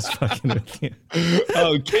 I'm just fucking with you.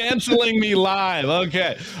 Oh, canceling me live.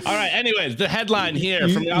 Okay. All right. Anyways, the headline here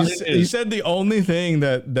from you said the only thing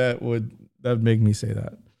that would make me say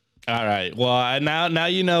that. All right. Well, now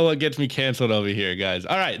you know what gets me canceled over here, guys.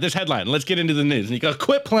 All right. This headline. Let's get into the news. And you go,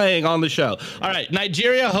 quit playing on the show. All right.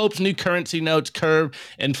 Nigeria hopes new currency notes curb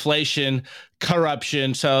inflation.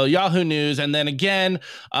 corruption. So Yahoo News. And then again,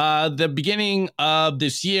 the beginning of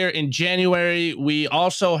this year in January, we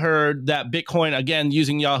also heard that Bitcoin, again,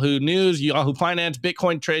 using Yahoo News, Yahoo Finance,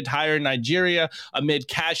 Bitcoin trades higher in Nigeria amid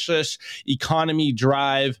cashless economy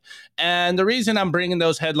drive. And the reason I'm bringing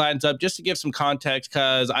those headlines up, just to give some context,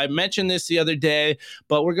 because I mentioned this the other day,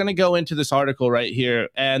 but we're going to go into this article right here.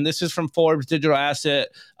 And this is from Forbes Digital Asset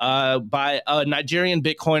by a Nigerian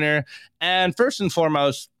Bitcoiner. And first and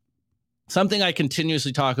foremost, something I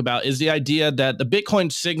continuously talk about is the idea that the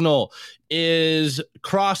Bitcoin signal is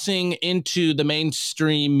crossing into the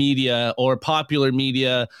mainstream media or popular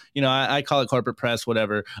media. You know, I call it corporate press,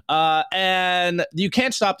 whatever. And you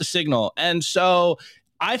can't stop the signal. And so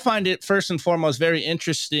I find it first and foremost very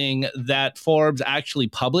interesting that Forbes actually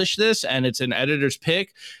published this, and it's an editor's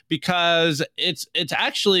pick, because it's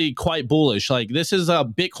actually quite bullish. Like, this is a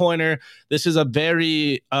Bitcoiner. This is a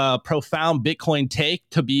very profound Bitcoin take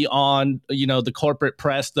to be on, you know, the corporate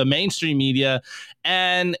press, the mainstream media,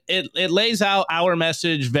 and it lays out our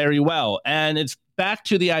message very well. And it's back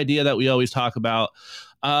to the idea that we always talk about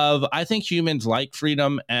of, I think humans like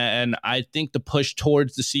freedom, and I think the push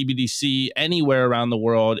towards the CBDC anywhere around the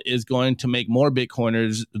world is going to make more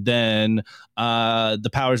Bitcoiners than the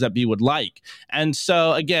powers that be would like. And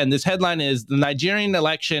so, again, this headline is: the Nigerian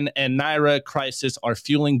election and Naira crisis are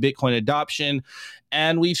fueling Bitcoin adoption.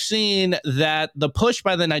 And we've seen that the push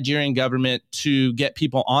by the Nigerian government to get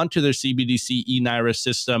people onto their CBDC e-Naira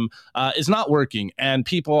system is not working, and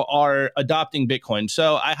people are adopting Bitcoin.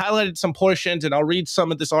 So I highlighted some portions, and I'll read some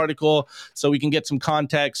of this article so we can get some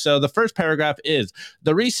context. So the first paragraph is: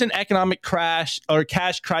 the recent economic crash or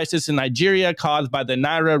cash crisis in Nigeria caused by the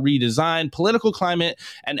Naira redesign, political climate,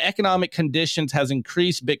 and economic conditions has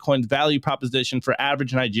increased Bitcoin's value proposition for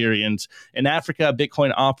average Nigerians. In Africa,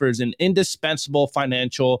 Bitcoin offers an indispensable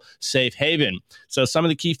financial safe haven. So some of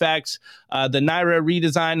the key facts: the Naira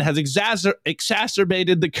redesign has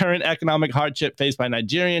exacerbated the current economic hardship faced by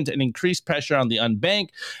Nigerians and increased pressure on the unbanked.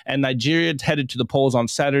 And Nigerians headed to the polls on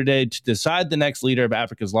Saturday to decide the next leader of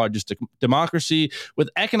Africa's largest democracy, with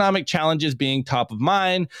economic challenges being top of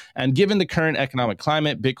mind. And given the current economic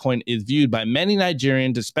climate, Bitcoin is viewed by many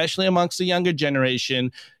Nigerians, especially amongst the younger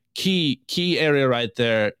generation, key area right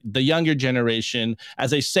there, the younger generation,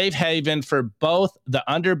 as a safe haven for both the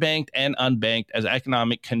underbanked and unbanked as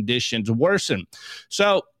economic conditions worsen.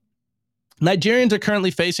 So Nigerians are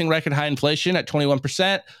currently facing record high inflation at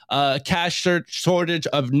 21%, cash shortage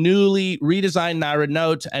of newly redesigned Naira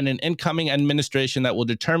notes, and an incoming administration that will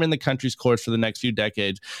determine the country's course for the next few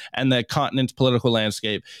decades and the continent's political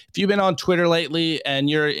landscape. If you've been on Twitter lately and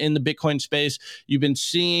you're in the Bitcoin space, you've been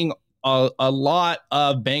seeing a lot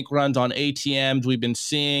of bank runs on ATMs. We've been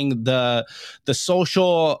seeing the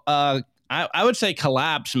social I would say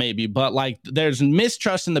collapse maybe, but like there's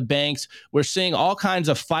mistrust in the banks. We're seeing all kinds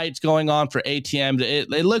of fights going on for ATMs. It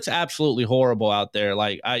looks absolutely horrible out there.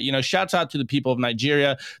 Like, shouts out to the people of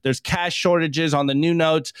Nigeria. There's cash shortages on the new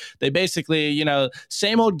notes. They basically,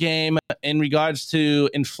 same old game in regards to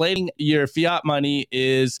inflating your fiat money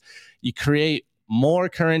is you create more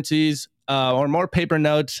currencies, or more paper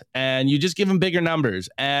notes, and you just give them bigger numbers.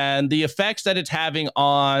 And the effects that it's having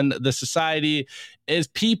on the society is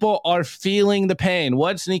people are feeling the pain.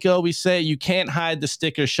 What's Nico always say? You can't hide the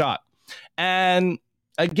sticker shock. And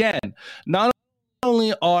again, not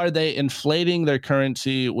only are they inflating their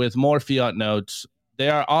currency with more fiat notes, they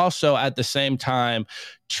are also at the same time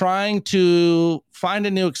trying to find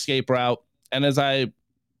a new escape route. And as I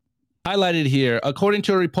highlighted here, according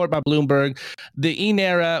to a report by Bloomberg, the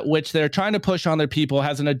e-Naira, which they're trying to push on their people,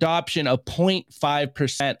 has an adoption of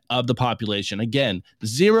 0.5% of the population. Again,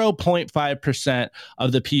 0.5%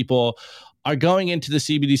 of the people are going into the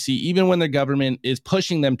CBDC, even when the government is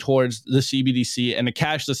pushing them towards the CBDC and a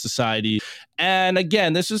cashless society. And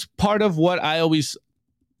again, this is part of what I always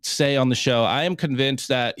say on the show. I am convinced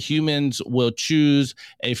that humans will choose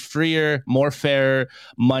a freer, more fair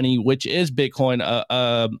money, which is Bitcoin,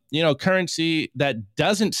 currency that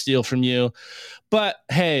doesn't steal from you. But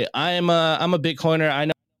hey, I'm a Bitcoiner. I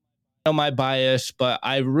know my bias, but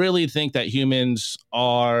I really think that humans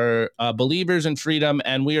are believers in freedom,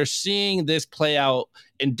 and we are seeing this play out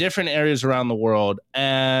in different areas around the world,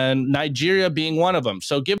 and Nigeria being one of them.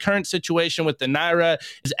 So given the current situation with the Naira,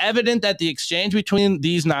 it's evident that the exchange between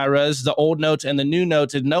these Nairas, the old notes and the new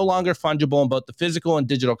notes, is no longer fungible in both the physical and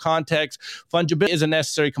digital context. Fungibility is a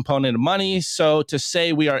necessary component of money, so to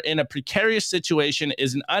say we are in a precarious situation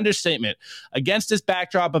is an understatement. Against this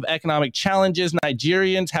backdrop of economic challenges,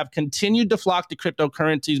 Nigerians have continued to flock to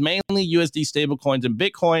cryptocurrencies, mainly USD stablecoins and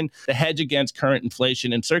Bitcoin, to hedge against current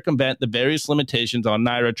inflation and circumvent the various limitations on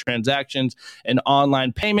Naira transactions and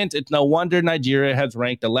online payments. It's no wonder Nigeria has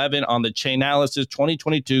ranked 11 on the Chainalysis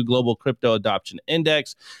 2022 Global Crypto Adoption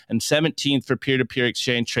Index and 17th for peer-to-peer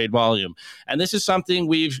exchange trade volume. And this is something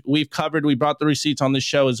we've covered. We brought the receipts on the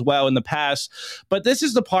show as well in the past. But this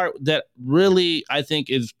is the part that really, I think,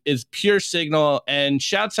 is pure signal. And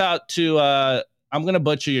shouts out to, I'm going to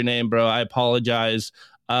butcher your name, bro. I apologize.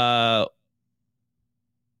 Abubakar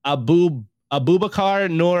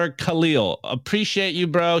Noor Khalil. Appreciate you,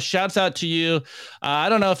 bro. Shouts out to you. I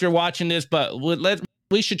don't know if you're watching this, but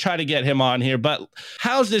we should try to get him on here. But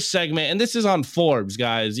how's this segment? And this is on Forbes,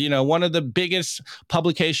 guys. You know, one of the biggest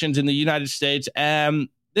publications in the United States. And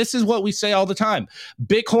this is what we say all the time.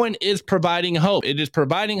 Bitcoin is providing hope. It is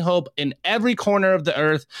providing hope in every corner of the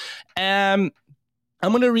earth. And I'm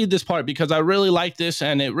going to read this part because I really like this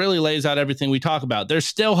and it really lays out everything we talk about. There's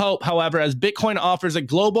still hope, however, as Bitcoin offers a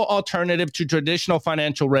global alternative to traditional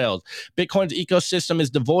financial rails. Bitcoin's ecosystem is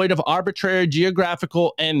devoid of arbitrary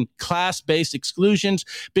geographical and class-based exclusions.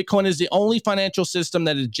 Bitcoin is the only financial system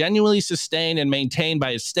that is genuinely sustained and maintained by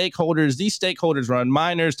its stakeholders. These stakeholders run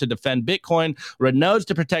miners to defend Bitcoin, run nodes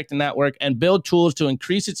to protect the network, and build tools to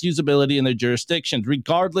increase its usability in their jurisdictions,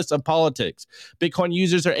 regardless of politics. Bitcoin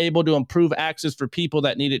users are able to improve access for people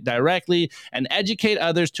that need it directly and educate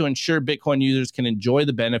others to ensure Bitcoin users can enjoy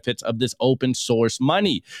the benefits of this open source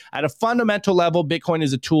money. At a fundamental level, Bitcoin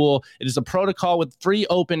is a tool. It is a protocol with free,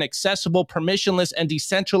 open, accessible, permissionless, and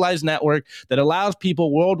decentralized network that allows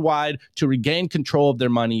people worldwide to regain control of their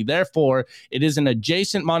money. Therefore, it is an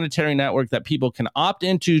adjacent monetary network that people can opt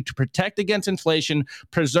into to protect against inflation,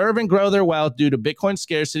 preserve and grow their wealth due to Bitcoin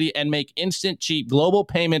scarcity, and make instant, cheap global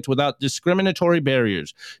payments without discriminatory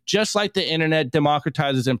barriers. Just like the internet democratizes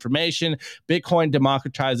information, Bitcoin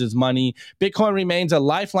democratizes money. Bitcoin remains a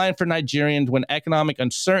lifeline for Nigerians when economic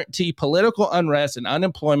uncertainty, political unrest, and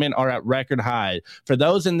unemployment are at record high. For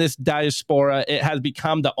those in this diaspora, it has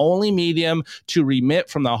become the only medium to remit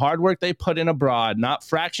from the hard work they put in abroad, not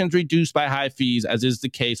fractions reduced by high fees, as is the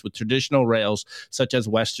case with traditional rails such as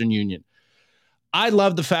Western Union. I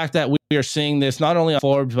love the fact that we are seeing this not only on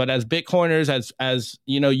Forbes, but as Bitcoiners, as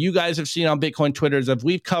you know, you guys have seen on Bitcoin Twitters, as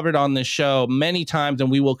we've covered on this show many times,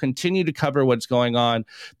 and we will continue to cover what's going on.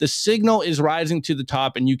 The signal is rising to the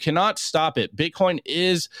top, and you cannot stop it. Bitcoin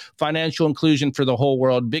is financial inclusion for the whole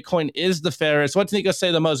world. Bitcoin is the fairest, what's Nico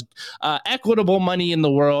say, the most equitable money in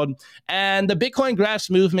the world. And the Bitcoin grass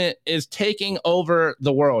movement is taking over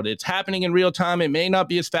the world. It's happening in real time. It may not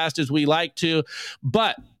be as fast as we like to,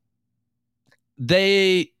 but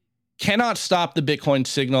they cannot stop the Bitcoin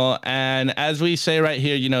signal. And as we say right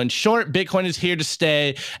here, you know, in short, Bitcoin is here to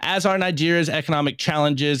stay, as are Nigeria's economic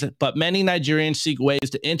challenges. But many Nigerians seek ways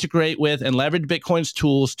to integrate with and leverage Bitcoin's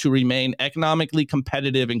tools to remain economically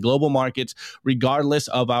competitive in global markets, regardless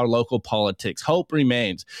of our local politics. Hope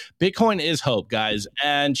remains. Bitcoin is hope, guys.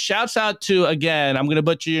 And shouts out to, again, I'm going to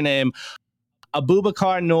butcher your name,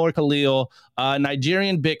 Abubakar Noor Khalil,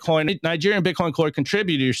 Nigerian Bitcoin Core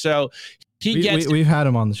contributor. So we've had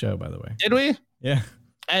him on the show, by the way. Did we? Yeah.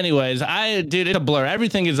 Anyways, dude, it's a blur.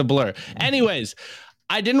 Everything is a blur. Anyways,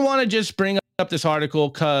 I didn't want to just bring up this article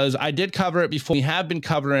because I did cover it before. We have been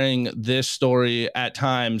covering this story at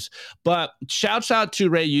times, but shouts out to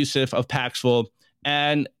Ray Youssef of Paxful.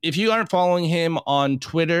 And if you aren't following him on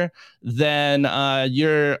Twitter, then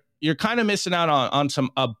you're kind of missing out on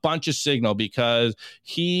a bunch of signal, because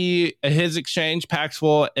his exchange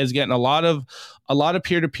Paxful is getting a lot of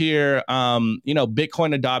peer-to-peer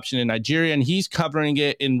Bitcoin adoption in Nigeria, and he's covering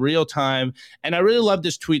it in real time. And I really love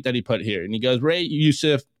this tweet that he put here. And he goes, Ray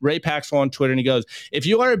Youssef, Ray Paxful on Twitter, and he goes, if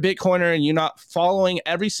you are a Bitcoiner and you're not following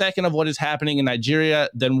every second of what is happening in Nigeria,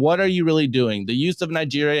 then what are you really doing? The youth of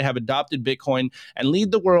Nigeria have adopted Bitcoin and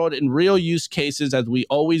lead the world in real use cases as we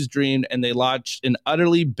always dreamed, and they launched an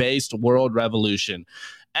utterly based world revolution.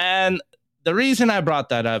 And the reason I brought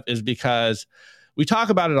that up is because we talk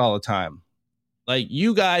about it all the time. Like,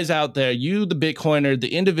 you guys out there, you, the Bitcoiner,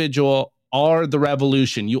 the individual, are the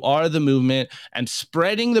revolution. You are the movement, and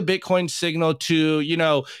spreading the Bitcoin signal to,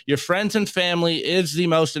 your friends and family is the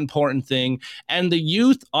most important thing. And the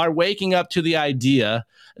youth are waking up to the idea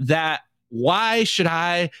that, why should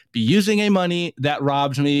I be using a money that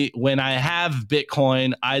robs me when I have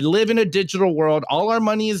Bitcoin? I live in a digital world. All our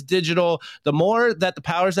money is digital. The more that the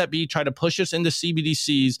powers that be try to push us into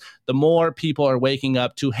CBDCs, the more people are waking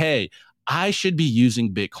up to, hey, I should be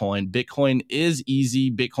using Bitcoin. Bitcoin is easy.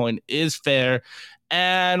 Bitcoin is fair.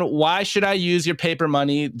 And why should I use your paper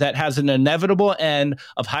money that has an inevitable end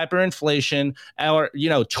of hyperinflation, or,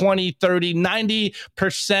 20, 30,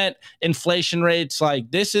 90% inflation rates?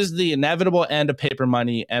 Like, this is the inevitable end of paper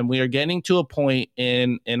money. And we are getting to a point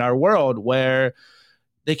in our world where,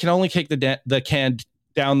 they can only kick the can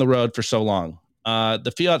down the road for so long.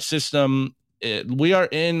 The fiat system, we are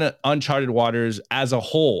in uncharted waters as a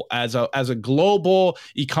whole, as a global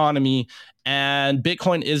economy, and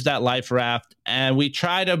Bitcoin is that life raft. And we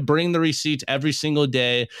try to bring the receipts every single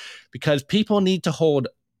day because people need to hold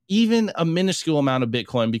even a minuscule amount of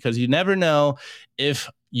Bitcoin because you never know if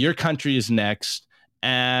your country is next.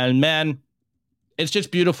 And man, it's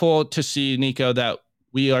just beautiful to see, Nico, that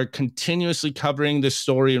we are continuously covering this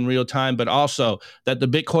story in real time, but also that the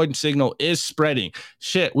Bitcoin signal is spreading.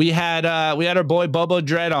 Shit, we had our boy Bobo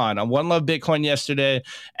Dread on One Love Bitcoin yesterday,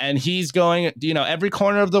 and he's going, every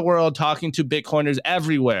corner of the world talking to Bitcoiners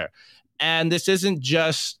everywhere. And this isn't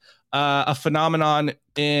just a phenomenon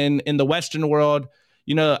in the Western world.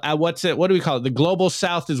 What do we call it? The global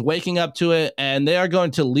South is waking up to it, and they are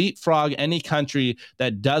going to leapfrog any country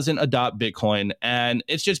that doesn't adopt Bitcoin. And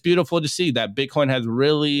it's just beautiful to see that Bitcoin has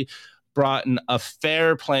really brought in a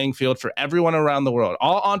fair playing field for everyone around the world.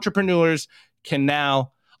 All entrepreneurs can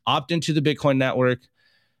now opt into the Bitcoin network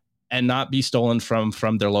and not be stolen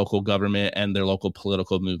from their local government and their local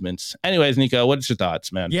political movements. Anyways, Nico, what's your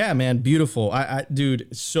thoughts, man? Yeah, man, beautiful. Dude,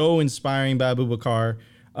 so inspiring by Abubakar.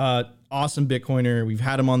 Awesome Bitcoiner. We've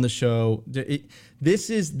had him on the show. This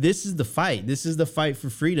is the fight. This is the fight for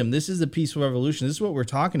freedom. This is the peaceful revolution. This is what we're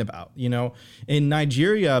talking about. In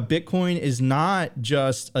Nigeria, Bitcoin is not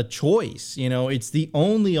just a choice. It's the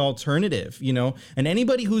only alternative. And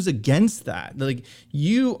anybody who's against that, like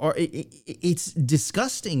you are, it's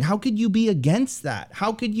disgusting. How could you be against that?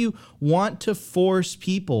 How could you want to force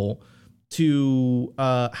people to?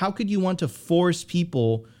 How could you want to force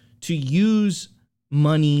people to use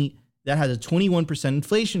money that has a 21%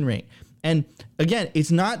 inflation rate? And again, it's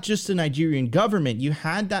not just the Nigerian government. You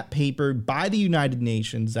had that paper by the United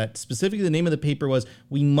Nations that specifically the name of the paper was,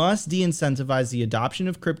 we must de-incentivize the adoption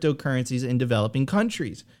of cryptocurrencies in developing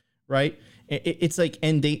countries, right? It's like,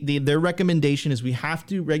 and their recommendation is we have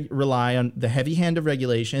to rely on the heavy hand of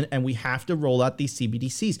regulation, and we have to roll out these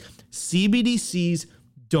CBDCs. CBDCs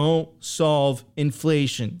don't solve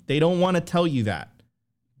inflation. They don't want to tell you that.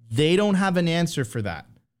 They don't have an answer for that,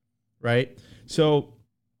 right? So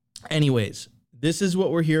anyways, this is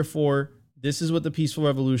what we're here for. This is what the peaceful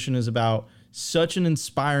revolution is about. Such an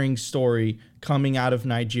inspiring story coming out of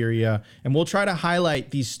Nigeria. And we'll try to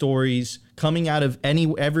highlight these stories coming out of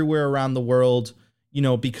everywhere around the world,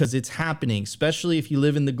 because it's happening, especially if you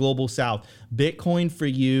live in the global South. Bitcoin for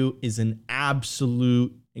you is an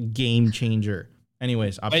absolute game changer.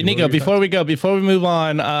 Anyways, wait, Nico, before we move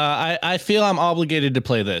on, I feel I'm obligated to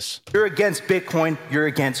play this. You're against Bitcoin. You're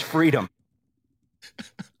against freedom.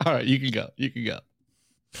 All right, you can go.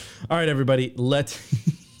 All right, everybody, let's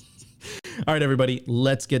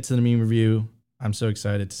get to the meme review. I'm so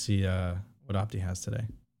excited to see what Opti has today.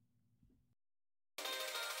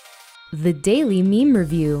 The Daily Meme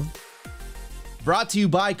Review. Brought to you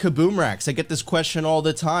by Kaboom Racks. I get this question all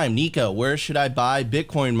the time. Nico, where should I buy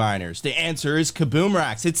Bitcoin miners? The answer is Kaboom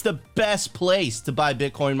Racks. It's the best place to buy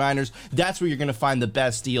Bitcoin miners. That's where you're going to find the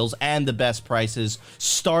best deals and the best prices.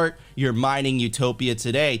 Start your mining utopia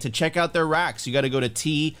today. To check out their racks, you got to go to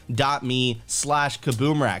t.me/Kaboom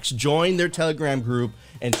Racks. Join their Telegram group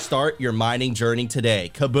and start your mining journey today.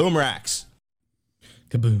 Kaboom Racks.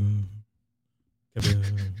 Kaboom. Kaboom.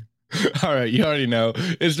 All right, you already know.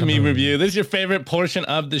 It's the meme review. This is your favorite portion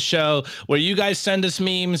of the show where you guys send us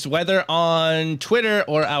memes, whether on Twitter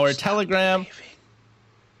or our Telegram.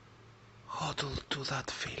 Huddle to that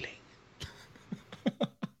feeling.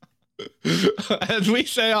 As we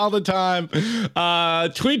say all the time,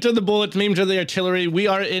 tweet to the bullets, meme to the artillery. We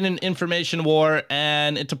are in an information war,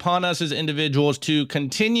 and it's upon us as individuals to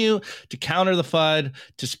continue to counter the FUD,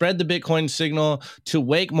 to spread the Bitcoin signal, to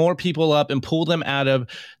wake more people up and pull them out of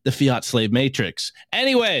the fiat slave matrix.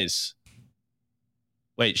 Anyways,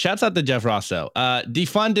 wait, shouts out to Jeff Rosso.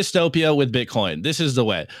 Defund dystopia with Bitcoin. This is the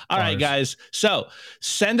way. All right, guys. So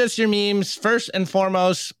send us your memes. First and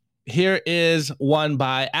foremost, here is one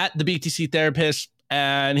by @the BTC Therapist,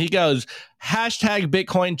 and he goes,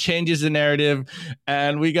 #Bitcoin changes the narrative.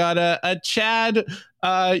 And we got a Chad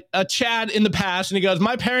in the past, and he goes,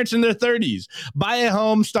 my parents in their 30s, buy a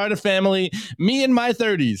home, start a family. Me in my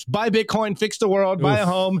 30s, buy Bitcoin, fix the world, buy a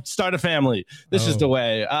home, start a family. This is the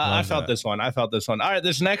way. I felt this one. All right,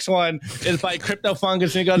 this next one is by Crypto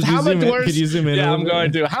Fungus, and he goes, how much worse? Could you zoom in? Yeah, I'm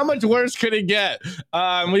going to. How much worse could it get?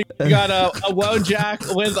 We got a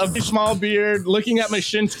Wojak with a small beard looking at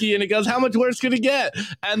Mashinsky, and he goes, how much worse could it get?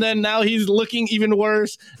 And then now he's looking even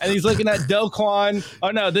worse. And he's looking at Do Kwon.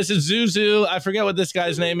 Oh no, this is Zuzu. I forget what this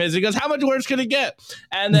guy's name is. He goes, how much worse can it get?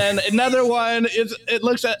 And then another one is it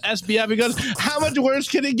looks at SBF. He goes, how much worse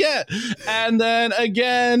can it get? And then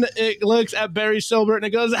again, it looks at Barry Silbert and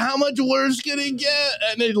it goes, how much worse can it get?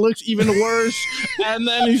 And it looks even worse. And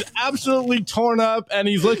then he's absolutely torn up and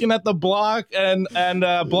he's looking at the block and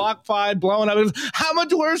BlockFi blowing up. Goes, how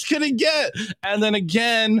much worse can it get? And then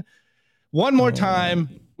again, one more time,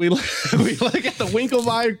 we look at the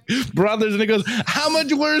Winklevi brothers and it goes, how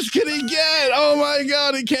much worse can it get? Oh my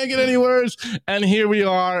God, it can't get any worse. And here we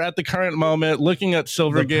are at the current moment looking at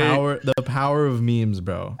Silvergate. The power of memes,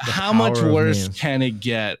 bro. How much worse can it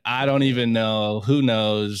get? I don't even know. Who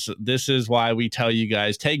knows? This is why we tell you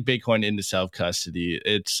guys, take Bitcoin into self-custody.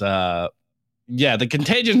 It's yeah, the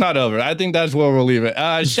contagion's not over. I think that's where we'll leave it.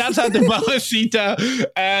 Shouts out to Boasita.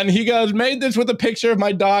 And he goes, made this with a picture of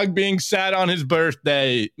my dog being sad on his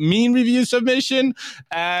birthday. Meme review submission.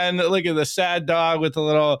 And look at the sad dog with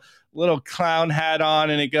a little clown hat on.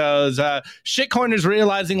 And it goes, shitcoiners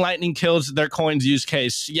realizing lightning kills their coins use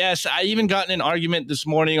case. Yes, I even got in an argument this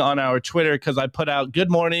morning on our Twitter because I put out, good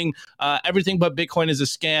morning, everything but Bitcoin is a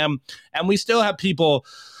scam. And we still have people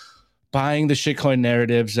buying the shitcoin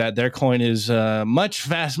narratives that their coin is much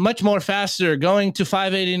more faster, going to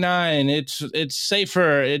 589. It's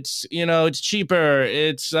safer. It's it's cheaper.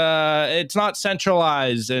 It's not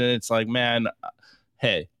centralized, and it's like, man,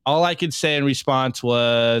 hey, all I could say in response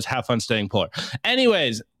was have fun staying poor.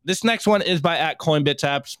 Anyways, this next one is by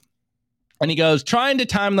 @CoinBitsApps. And he goes, trying to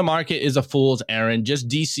time the market is a fool's errand. Just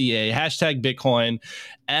DCA, hashtag Bitcoin.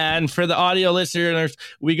 And for the audio listeners,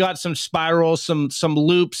 we got some spirals, some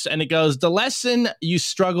loops. And it goes, the lesson you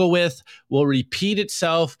struggle with will repeat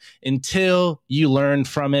itself until you learn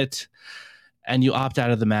from it. And you opt out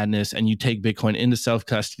of the madness and you take Bitcoin into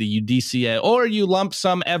self-custody, you DCA, or you lump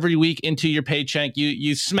sum every week into your paycheck.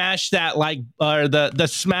 You smash that the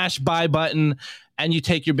smash buy button, and you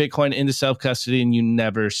take your Bitcoin into self-custody and you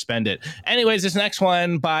never spend it. Anyways, this next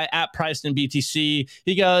one by @PricetonBTC.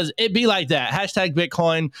 He goes, it be like that. Hashtag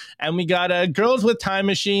Bitcoin. And we got girls with time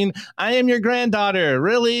machine. I am your granddaughter.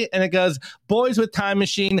 Really? And it goes, boys with time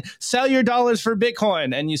machine. Sell your dollars for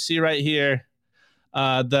Bitcoin. And you see right here,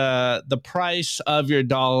 the price of your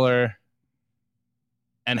dollar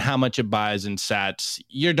and how much it buys in sats.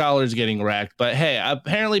 Your dollar's getting wrecked. But hey,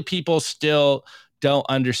 apparently people still don't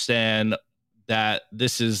understand that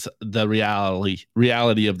this is the reality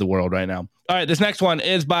of the world right now. All right, this next one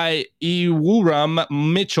is by Iwuram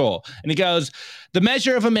Mitchell. And he goes, the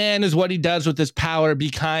measure of a man is what he does with his power. Be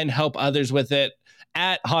kind, help others with it.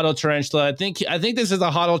 @Hodl Tarantula. I think this is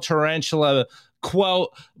a Hodl Tarantula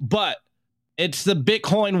quote, but it's the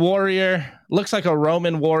Bitcoin warrior. Looks like a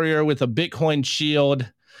Roman warrior with a Bitcoin shield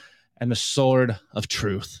and the sword of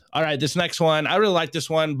truth. All right, this next one, I really like this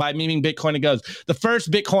one by Memeing Bitcoin. It goes, the first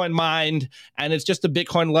Bitcoin mined, and it's just the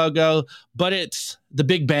Bitcoin logo, but it's the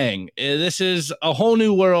Big Bang. This is a whole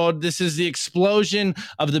new world. This is the explosion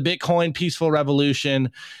of the Bitcoin peaceful revolution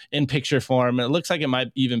in picture form. It looks like it might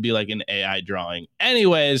even be like an AI drawing.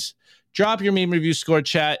 Anyways, drop your meme review score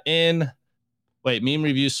meme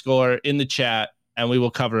review score in the chat, and we will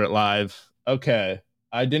cover it live. Okay.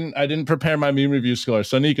 I didn't prepare my meme review score.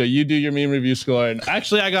 So Nico, you do your meme review score. And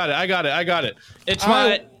actually, I got it. It's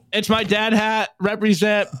my dad hat.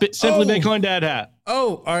 Represent Simply Bitcoin dad hat.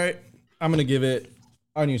 Oh, all right. I'm gonna give it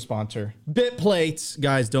our new sponsor, BitPlates.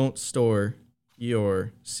 Guys, don't store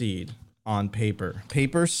your seed on paper.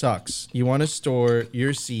 Paper sucks. You want to store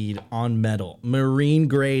your seed on metal, marine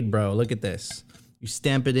grade, bro. Look at this. You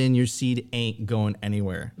stamp it in, your seed ain't going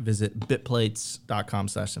anywhere. Visit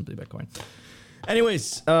bitplates.com/simplybitcoin.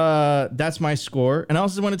 Anyways, that's my score. And I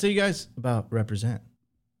also want to tell you guys about Represent.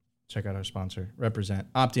 Check out our sponsor,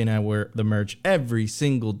 Represent. Opti and I wear the merch every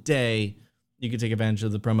single day. You can take advantage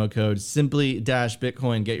of the promo code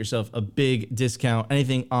simply-bitcoin. Get yourself a big discount.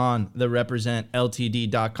 Anything on the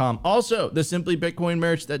representltd.com. Also, the Simply Bitcoin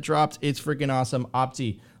merch that dropped. It's freaking awesome.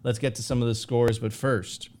 Opti, let's get to some of the scores. But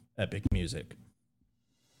first, epic music.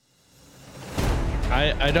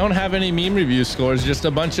 I don't have any meme review scores, just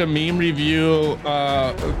a bunch of meme review,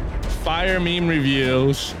 fire meme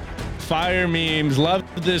reviews, fire memes. Love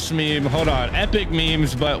this meme. Hold on, epic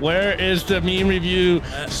memes, but where is the meme review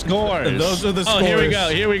scores? Those are the scores. Oh, here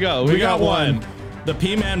we go. We got one. The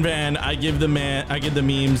P-Man van, I give the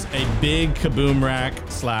memes a big kaboom rack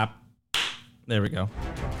slap. There we go.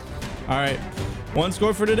 All right. One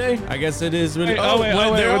score for today. I guess it is. They're all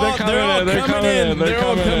coming in.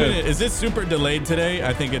 Is this super delayed today?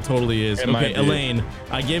 I think it totally is. Okay, Elaine,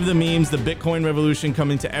 I gave the memes the Bitcoin revolution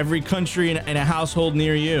coming to every country and a household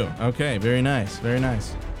near you. Okay, very nice. Very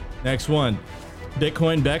nice. Next one.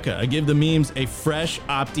 Bitcoin Becca. I give the memes a fresh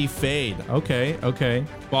Opti fade. Okay.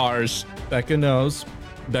 Bars. Becca knows.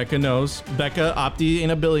 Becca Opti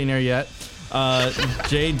ain't a billionaire yet.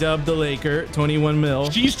 J Dub the Laker, 21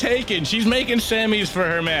 mil. She's making Sammys for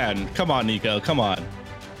her man. Come on, Nico. Come on.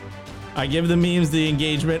 I give the memes the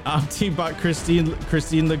engagement. Opti bought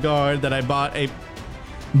Christine Lagarde that I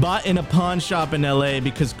bought in a pawn shop in LA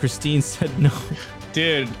because Christine said no.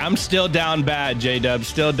 Dude, I'm still down bad, J-Dub.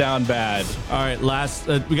 Still down bad. All right, last,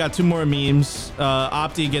 we got 2 more memes.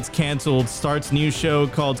 Opti gets canceled, starts new show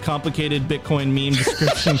called Complicated Bitcoin Meme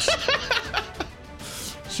Descriptions.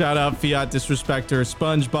 Shout out Fiat Disrespector,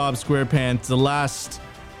 SpongeBob SquarePants. The last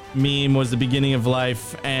meme was the beginning of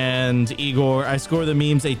life. And Igor, I score the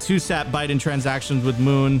memes a 2-sat Biden transactions with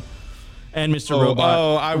Moon. And Mr. Robot.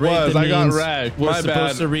 Oh, I got wrecked. We're My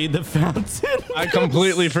supposed bad. to read the fountain. I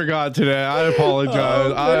completely forgot today. I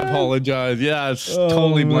apologize. I apologize. Yeah, it's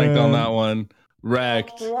totally blanked on that one.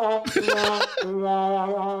 Wrecked.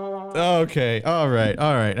 Okay. All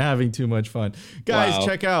right. Having too much fun. Guys, Wow.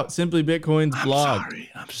 check out Simply Bitcoin's blog. I'm sorry.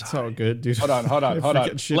 It's all good, dude. Hold on. I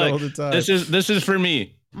forget shit all the time. This is for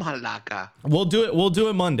me. Malaga. We'll do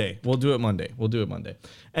it Monday.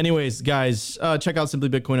 Anyways, guys, check out Simply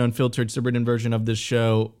Bitcoin Unfiltered, suburban version of this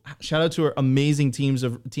show. Shout out to our amazing team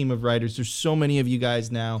of writers. There's so many of you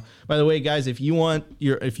guys now. By the way, guys, if you want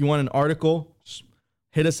an article,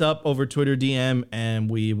 hit us up over Twitter DM and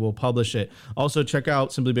we will publish it. Also, check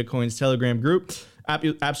out Simply Bitcoin's Telegram group.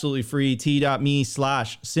 Absolutely free,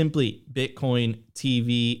 t.me/Simply Bitcoin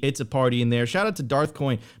TV. It's a party in there. Shout out to Darth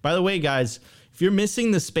Coin. By the way, guys, if you're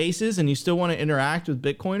missing the spaces and you still want to interact with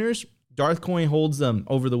Bitcoiners, Darth Coin holds them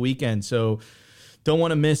over the weekend. So don't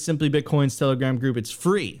want to miss Simply Bitcoin's Telegram group. It's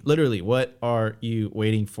free. Literally, what are you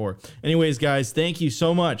waiting for? Anyways, guys, thank you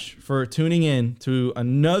so much for tuning in to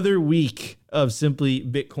another week of Simply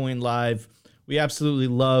Bitcoin Live. We absolutely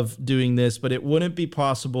love doing this, but it wouldn't be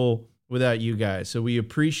possible without you guys. So we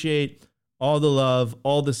appreciate all the love,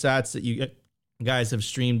 all the sats that you guys have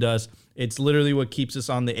streamed us. It's literally what keeps us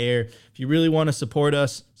on the air. If you really want to support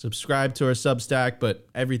us, subscribe to our Substack, but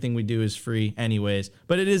everything we do is free anyways.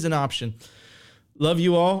 But it is an option. Love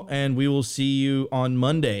you all, and we will see you on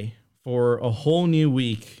Monday for a whole new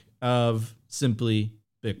week of Simply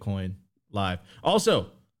Bitcoin Live. Also,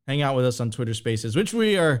 hang out with us on Twitter Spaces, which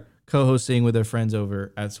we are co-hosting with our friends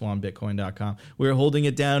over at swanbitcoin.com. We're holding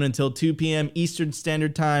it down until 2 p.m. Eastern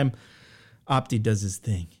Standard Time. Opti does his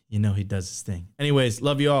thing. You know he does his thing. Anyways,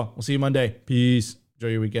 love you all. We'll see you Monday. Peace. Enjoy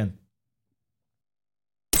your weekend.